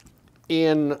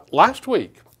 in last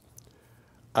week,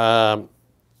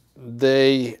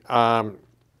 they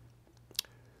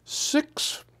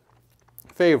 6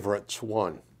 favorites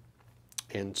won,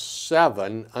 and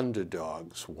 7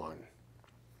 underdogs won.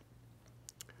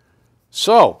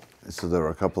 So there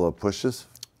were a couple of pushes?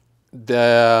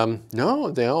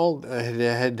 No, they all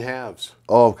had halves.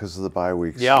 Oh, because of the bye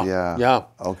weeks. Yeah.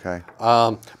 Okay.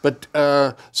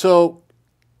 So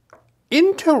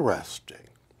interesting.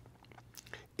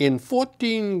 In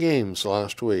 14 games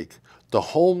last week, the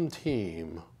home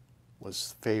team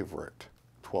was favorite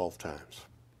 12 times.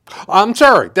 I'm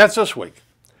sorry, that's this week.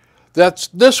 That's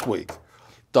this week.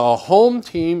 The home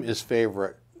team is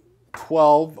favorite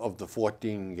 12 of the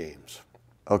 14 games.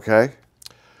 Okay.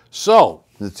 So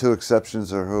the 2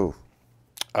 exceptions are who?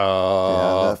 Do you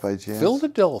have that by chance?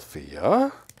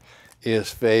 Philadelphia is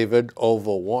favored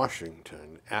over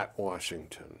Washington at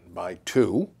Washington by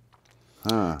 2.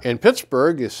 And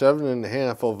Pittsburgh is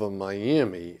 7.5 over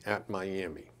Miami at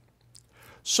Miami.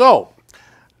 So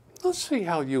let's see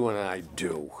how you and I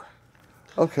do.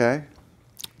 Okay.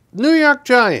 New York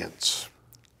Giants,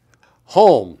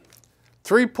 home,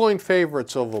 3-point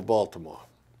favorites over Baltimore.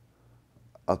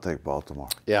 I'll take Baltimore.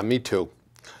 Yeah, me too.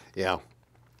 Yeah.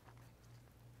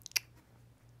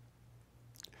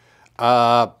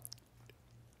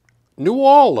 New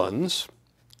Orleans,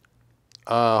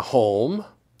 home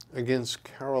against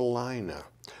Carolina,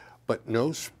 but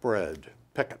no spread.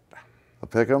 Pick it. I'll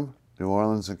pick them. New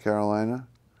Orleans and Carolina.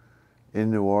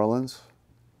 In New Orleans.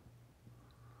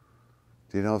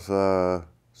 Do you know if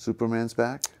Superman's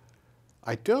back?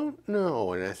 I don't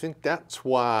know, and I think that's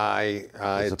why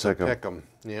it's a pick 'em.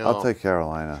 Yeah. I'll take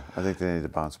Carolina. I think they need to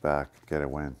bounce back, get a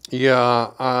win.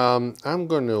 Yeah, I'm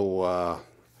going to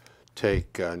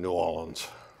take New Orleans.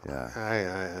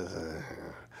 Yeah.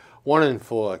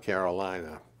 1-4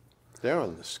 Carolina. They're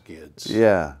on the skids.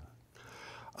 Yeah.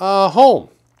 Home.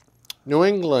 New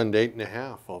England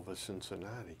 8.5 over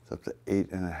Cincinnati. It's up to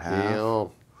 8.5. Yeah.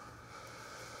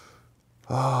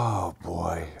 Oh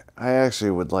boy, I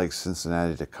actually would like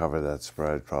Cincinnati to cover that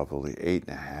spread, probably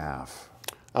 8.5.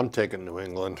 I'm taking New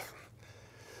England.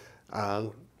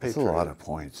 That's a lot of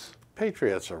points.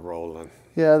 Patriots are rolling.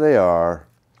 Yeah, they are.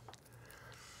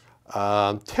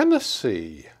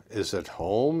 Tennessee is at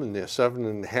home, and they're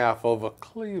 7.5 over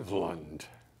Cleveland.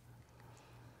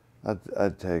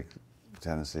 I'd take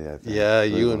Tennessee, I think. Yeah,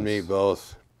 you and me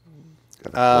both.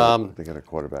 They got a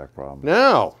quarterback problem.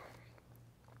 Now,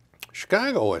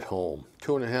 Chicago at home,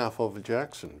 2.5 over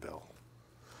Jacksonville.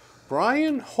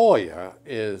 Brian Hoyer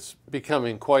is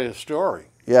becoming quite a story.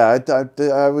 Yeah,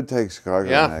 I would take Chicago in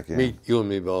that game. You and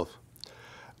me both.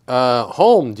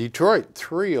 Home, Detroit,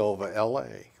 3 over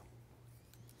L.A.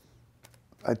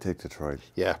 I'd take Detroit.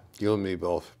 Yeah, you and me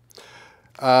both.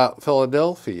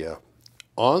 Philadelphia,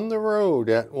 on the road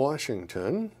at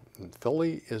Washington.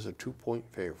 Philly is a 2-point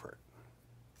favorite.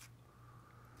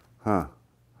 Huh.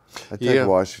 I'd take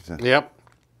Washington. Yep.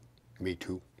 Me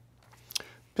too.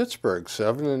 Pittsburgh,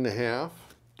 7.5,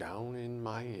 down in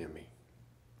Miami.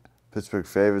 Pittsburgh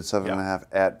favored 7.5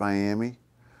 at Miami.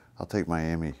 I'll take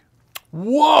Miami.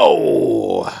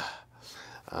 Whoa!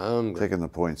 I'm taking the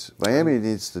points. Miami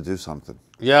needs to do something.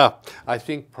 Yeah, I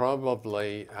think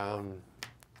probably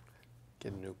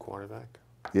get a new quarterback.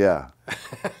 Yeah.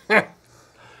 Well,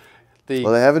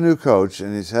 they have a new coach,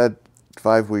 and he's had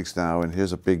 5 weeks now, and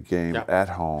here's a big game at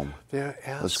home.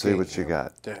 Let's see what you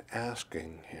got. They're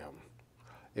asking him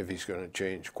if he's going to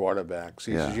change quarterbacks.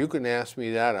 He says, you can ask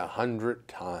me that 100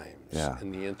 times,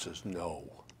 and the answer is no.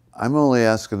 I'm only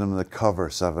asking them to cover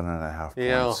 7.5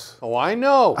 points. Oh, I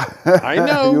know. I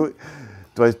know.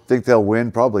 Do I think they'll win?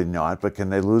 Probably not, but can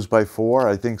they lose by 4?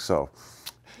 I think so.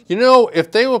 You know, if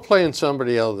they were playing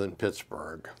somebody other than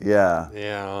Pittsburgh.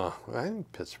 Yeah, I think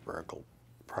Pittsburgh will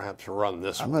perhaps run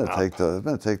this I'm one going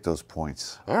to take those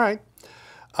points. All right.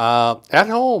 At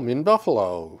home in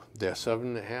Buffalo, they're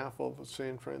 7.5 over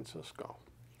San Francisco.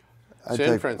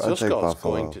 San Francisco is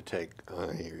going to take.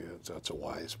 That's a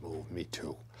wise move. Me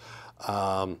too.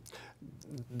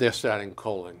 They're starting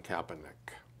Colin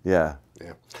Kaepernick. Yeah.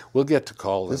 We'll get to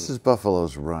Colin. This is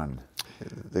Buffalo's run.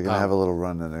 They're going to have a little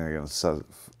run, and they're going to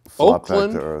flop back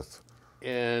to earth.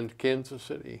 And Kansas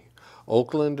City.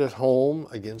 Oakland at home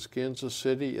against Kansas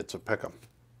City. It's a pick'em.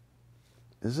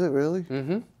 Is it really?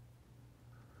 Mm-hmm.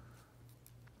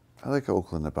 I like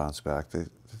Oakland to bounce back. Did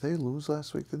they lose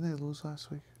last week? Didn't they last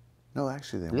week? No,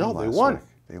 actually, they won last week.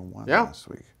 They won last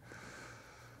week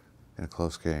in a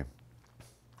close game.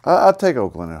 I'll take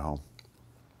Oakland at home.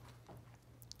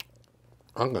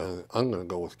 I'm gonna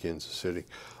go with Kansas City.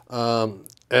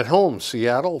 At home,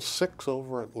 Seattle 6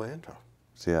 over Atlanta.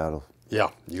 Seattle. Yeah,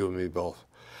 you and me both.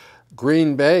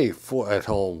 Green Bay at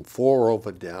home 4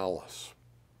 over Dallas.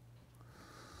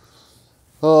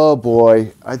 Oh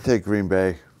boy, I'd take Green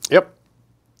Bay. Yep,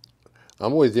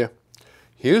 I'm with you.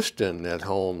 Houston at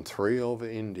home 3 over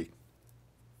Indy.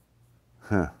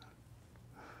 Huh.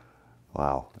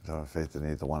 Wow, I don't have faith in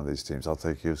either one of these teams. I'll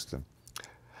take Houston.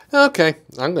 Okay,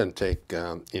 I'm going to take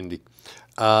Indy.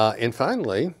 And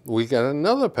finally, we got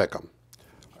another pick'em.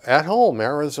 At home,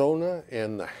 Arizona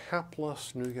and the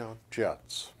hapless New York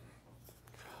Jets,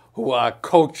 who are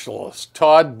coachless.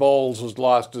 Todd Bowles has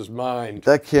lost his mind.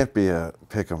 That can't be a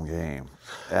pick'em game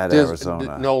at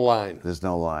Arizona. No line. There's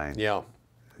no line. Yeah.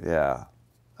 Yeah.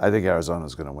 I think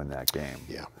Arizona's going to win that game.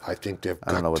 Yeah, I think they've got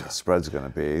I don't know what the spread's going to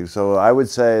be. So I would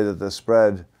say that the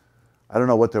spread, I don't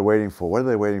know what they're waiting for. What are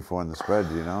they waiting for in the spread,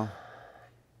 do you know?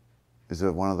 Is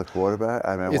it one of the quarterbacks?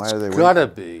 I mean, why are they waiting? It's got to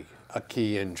be a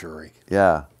key injury.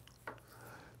 Yeah.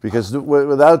 Because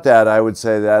without that, I would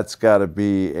say that's got to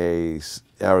be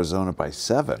Arizona by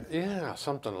 7. Yeah,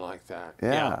 something like that.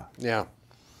 Yeah. Yeah.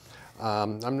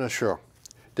 I'm not sure.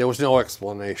 There was no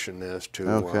explanation as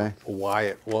to why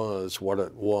it was what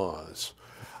it was.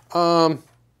 All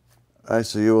right,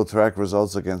 so you will track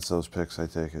results against those picks, I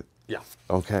take it. Yeah.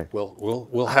 Okay.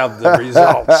 We'll have the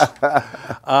results.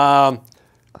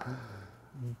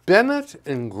 Bennett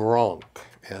and Gronk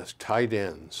as tight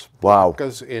ends. Wow.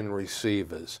 Blockers and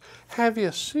receivers. Have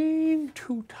you seen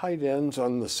 2 tight ends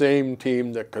on the same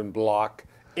team that can block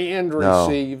and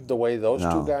receive the way those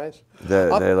 2 guys?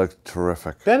 They look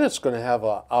terrific. Bennett's going to have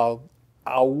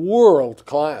a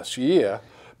world-class year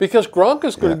because Gronk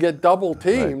is going to get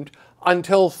double-teamed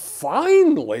until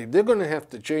finally they're going to have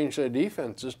to change their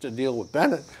defenses to deal with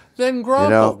Bennett. Then Gronk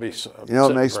will be You know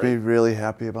what makes me really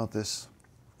happy about this,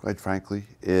 quite frankly,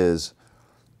 is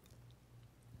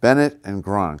Bennett and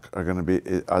Gronk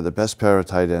are the best pair of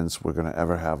tight ends we're going to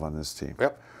ever have on this team.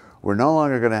 Yep. We're no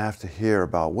longer going to have to hear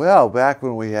about, well, back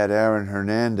when we had Aaron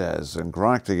Hernandez and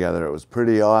Gronk together, it was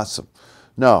pretty awesome.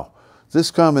 No,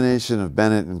 this combination of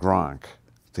Bennett and Gronk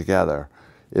together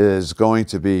is going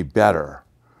to be better,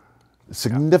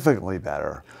 significantly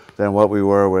better than what we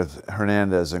were with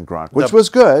Hernandez and Gronk, which was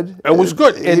good. It was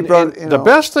good. And the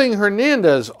best thing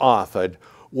Hernandez offered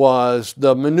was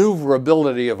the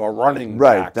maneuverability of a running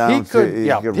back. Right, he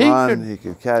could run, he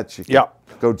could catch, he could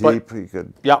go deep, he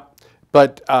could. Yeah,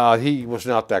 but he was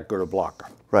not that good a blocker.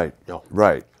 Right, No.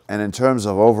 right. And in terms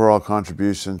of overall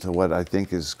contribution to what I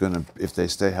think is going to, if they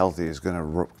stay healthy, is going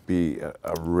to be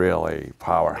a really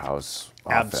powerhouse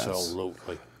offense.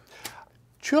 Absolutely.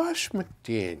 Josh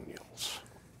McDaniels.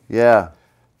 Yeah.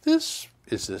 Is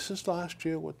this his last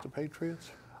year with the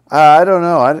Patriots? I don't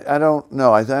know. I don't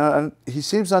know. He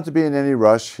seems not to be in any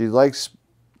rush. He likes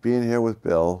being here with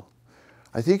Bill.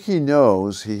 I think he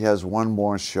knows he has one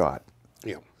more shot.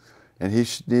 Yeah. And he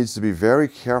needs to be very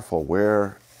careful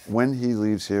when he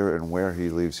leaves here and where he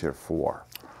leaves here for.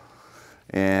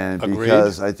 And Agreed.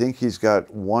 Because I think he's got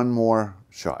one more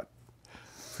shot.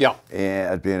 Yeah.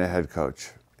 At being a head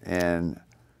coach. And,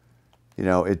 you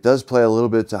know, it does play a little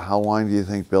bit to how long do you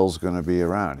think Bill's going to be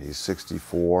around? He's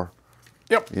 64.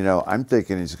 Yep. You know, I'm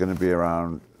thinking he's going to be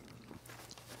around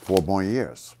 4 more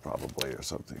years, probably, or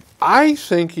something. I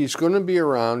think he's going to be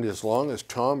around as long as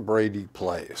Tom Brady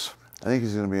plays. I think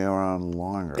he's going to be around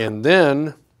longer. And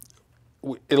then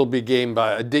it'll be year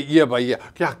by year.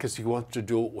 Yeah, because he wants to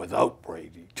do it without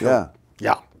Brady, too. Yeah.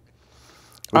 Yeah.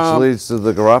 Which leads to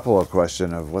the Garoppolo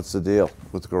question of what's the deal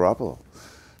with Garoppolo?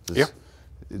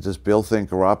 Does Bill think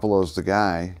Garoppolo's the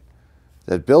guy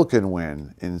that Bill can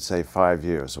win in, say, 5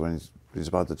 years when he's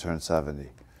about to turn 70?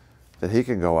 That he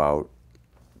can go out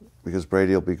because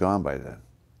Brady will be gone by then.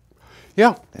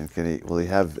 Yeah. And will he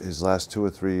have his last 2 or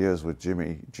 3 years with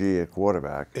Jimmy G at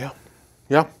quarterback? Yeah.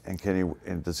 Yeah.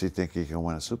 And does he think he can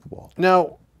win a Super Bowl?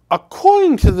 Now,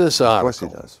 according to this article, of course he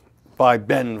does, by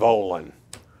Ben Volen,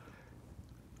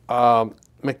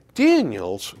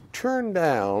 McDaniels turned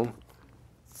down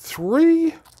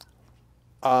 3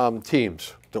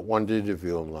 teams that wanted to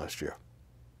interview him last year.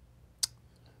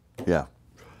 Yeah.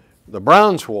 The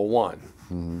Browns were one.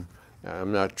 Mm-hmm.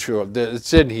 I'm not sure.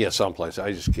 It's in here someplace.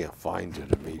 I just can't find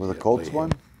it immediately. Were the Colts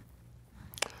one?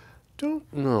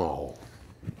 Don't know.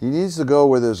 He needs to go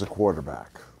where there's a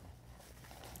quarterback.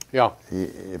 Yeah.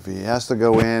 If he has to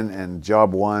go in and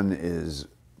job one is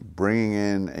bringing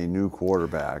in a new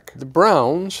quarterback. The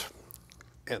Browns,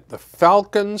 the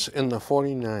Falcons, and the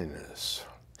 49ers.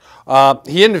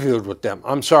 He interviewed with them.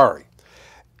 I'm sorry.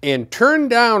 And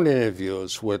turned down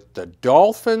interviews with the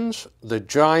Dolphins, the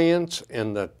Giants,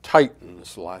 and the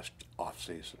Titans last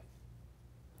offseason.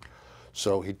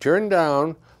 So he turned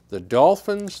down the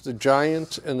Dolphins, the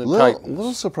Giants, and the Titans. A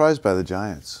little surprised by the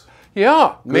Giants.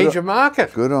 Yeah, major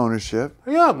market. Good ownership.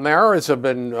 Yeah, Maras have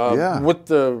been with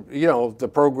the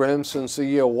program since the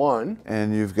year one.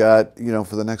 And you've got,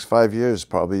 for the next 5 years,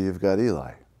 probably you've got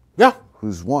Eli. Yeah.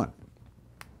 Who's won.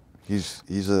 He's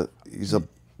a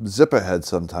zipper head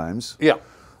sometimes. Yeah.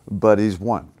 But he's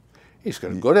won. He's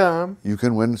got a good arm. You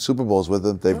can win Super Bowls with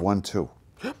him. They've won 2.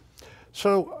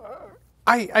 So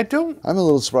I don't. I'm a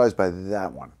little surprised by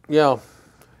that one. Yeah.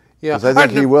 Yeah. Because I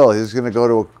think he will. He's going to go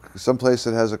to someplace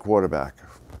that has a quarterback.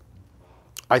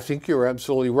 I think you're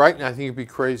absolutely right, and I think it'd be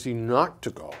crazy not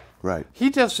to go. Right. He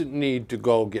doesn't need to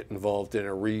go get involved in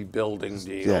a rebuilding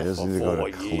deal he doesn't need to go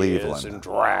to 4 years Cleveland. And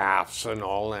drafts and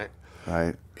all that.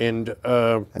 Right. And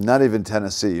not even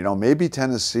Tennessee. Maybe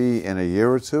Tennessee in a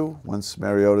year or two, once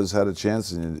Mariota's had a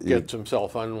chance and gets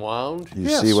himself unwound. You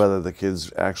see whether the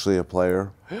kid's actually a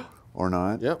player or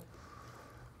not. Yeah.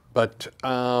 But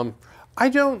I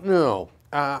don't know.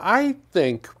 I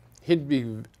think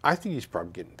he's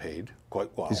probably getting paid quite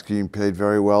well. He's getting paid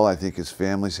very well. I think his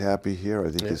family's happy here. I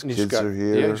think his kids are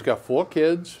here. Yeah, he's got 4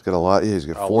 kids. He's got a lot. Yeah, he's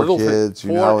got 4 kids.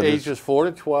 Ages 4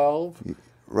 to 12.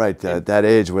 Right, that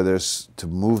age where to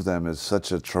move them is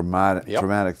such a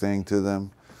traumatic thing to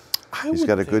them. He's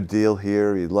got a good deal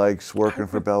here. He likes working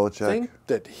for Belichick. I think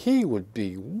that he would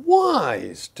be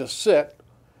wise to sit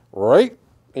right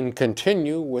and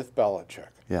continue with Belichick.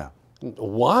 Yeah.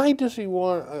 Why does he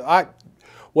want?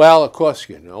 Well, of course,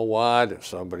 you know what? If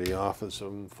somebody offers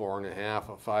him $4.5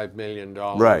 or $5 million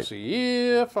a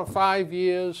year for 5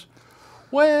 years.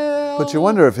 Well, but you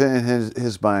wonder if in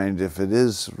his mind, if it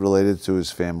is related to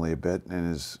his family a bit,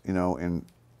 and and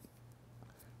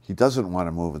he doesn't want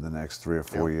to move in the next 3 or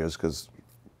 4 years because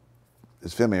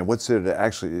his family. And what's there to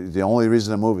actually? The only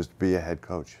reason to move is to be a head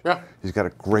coach. Yeah, he's got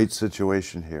a great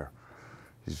situation here.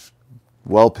 He's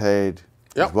well paid.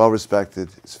 He's well respected.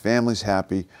 His family's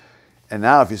happy. And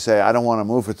now, if you say I don't want to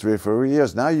move for 3 or 4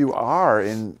 years, now you are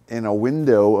in a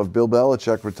window of Bill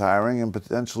Belichick retiring and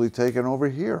potentially taking over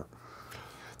here.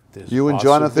 There's you and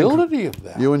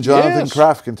Jonathan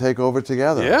Kraft can take over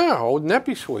together. Yeah, wouldn't that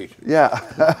be sweet? Yeah.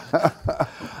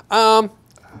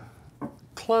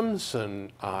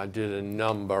 Clemson did a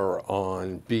number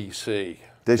on BC.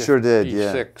 They sure did,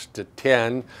 yeah.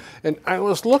 56-10. And I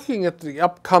was looking at the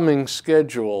upcoming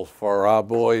schedule for our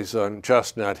boys on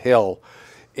Chestnut Hill,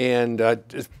 and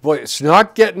boy, it's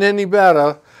not getting any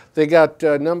better. They got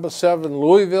number 7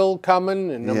 Louisville coming,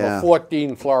 and number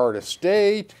 14 Florida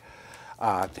State.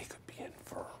 They could be in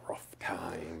for a rough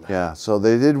time. Yeah, so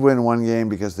they did win one game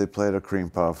because they played a cream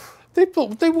puff. They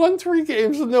won 3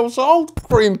 games, and those all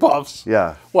cream puffs.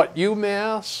 Yeah. What,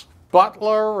 UMass,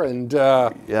 Butler, and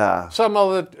some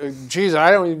other. Geez,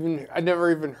 I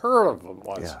never even heard of them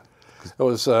once. Yeah. It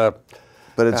was. But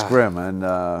it's grim, and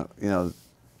you know,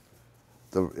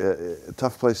 a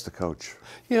tough place to coach.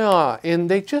 Yeah, and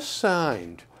they just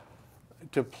signed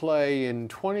to play in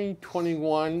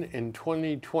 2021 and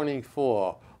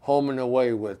 2024, home and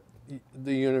away with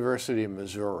the University of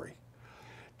Missouri.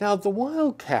 Now, the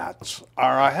Wildcats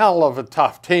are a hell of a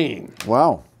tough team.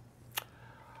 Wow.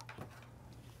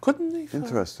 Couldn't they?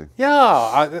 Interesting.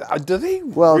 Yeah. Do they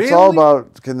Well, really? it's all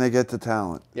about, can they get the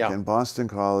talent? Yeah. Can Boston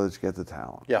College get the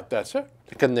talent? Yeah, that's it.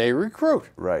 Can they recruit?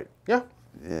 Right. Yeah.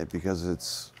 Yeah,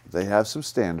 because they have some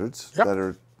standards that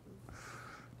are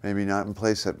maybe not in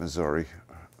place at Missouri,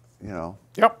 you know.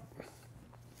 Yep.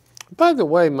 By the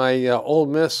way, my Ole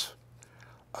Miss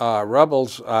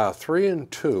Rebels are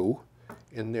 3-2,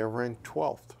 and they're ranked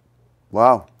 12th.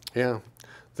 Wow. Yeah.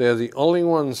 They're the only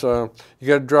ones. You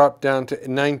got to drop down to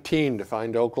 19 to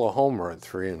find Oklahoma at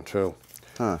 3-2.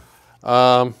 Huh.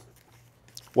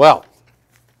 Well,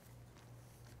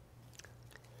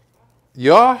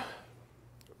 your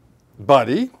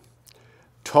buddy,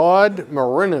 Todd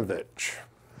Marinovich.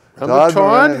 Remember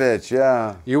Todd? Marinovich,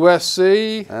 yeah.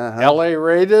 USC, LA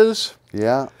Raiders.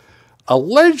 Yeah.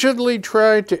 Allegedly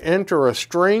tried to enter a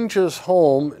stranger's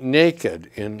home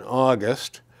naked in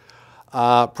August.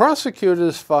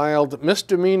 Prosecutors filed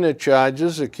misdemeanor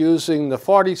charges accusing the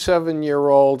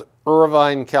 47-year-old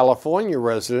Irvine, California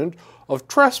resident of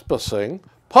trespassing,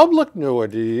 public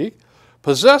nudity,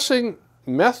 possessing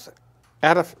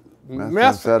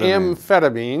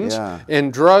methamphetamines,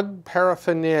 and drug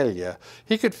paraphernalia.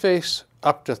 He could face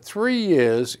up to 3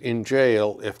 years in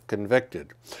jail if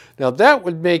convicted. Now, that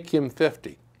would make him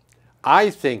 50. I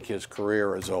think his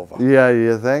career is over. Yeah,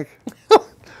 you think? Do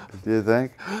you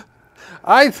think?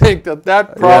 I think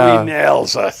that probably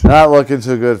nails it. Not looking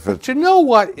too good for. But you know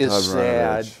what is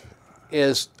sad?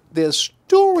 Is there's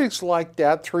stories like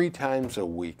that 3 times a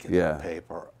week in the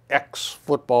paper.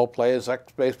 Ex-football players,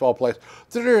 ex-baseball players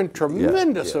that are in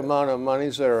tremendous amount of money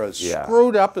that are as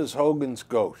screwed up as Hogan's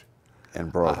goat.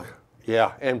 And broke.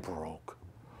 And broke.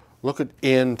 Look at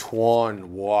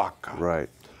Antoine Walker. Right.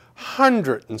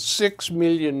 $106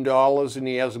 million and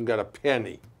he hasn't got a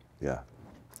penny. Yeah.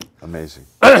 Amazing.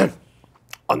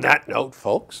 On that note,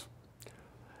 folks,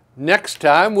 next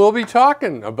time we'll be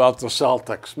talking about the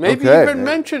Celtics. Maybe even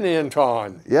mention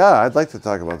Anton. Yeah, I'd like to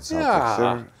talk about the Celtics.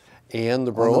 Yeah. And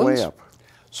the Bruins. On the way up.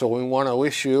 So we want to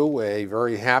wish you a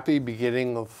very happy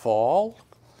beginning of fall.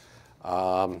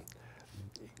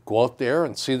 Go out there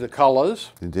and see the colors.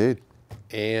 Indeed.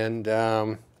 And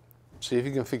see if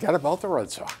you can forget about the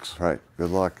Red Sox. Right.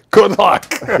 Good luck. Good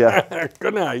luck. Yeah.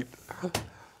 Good night.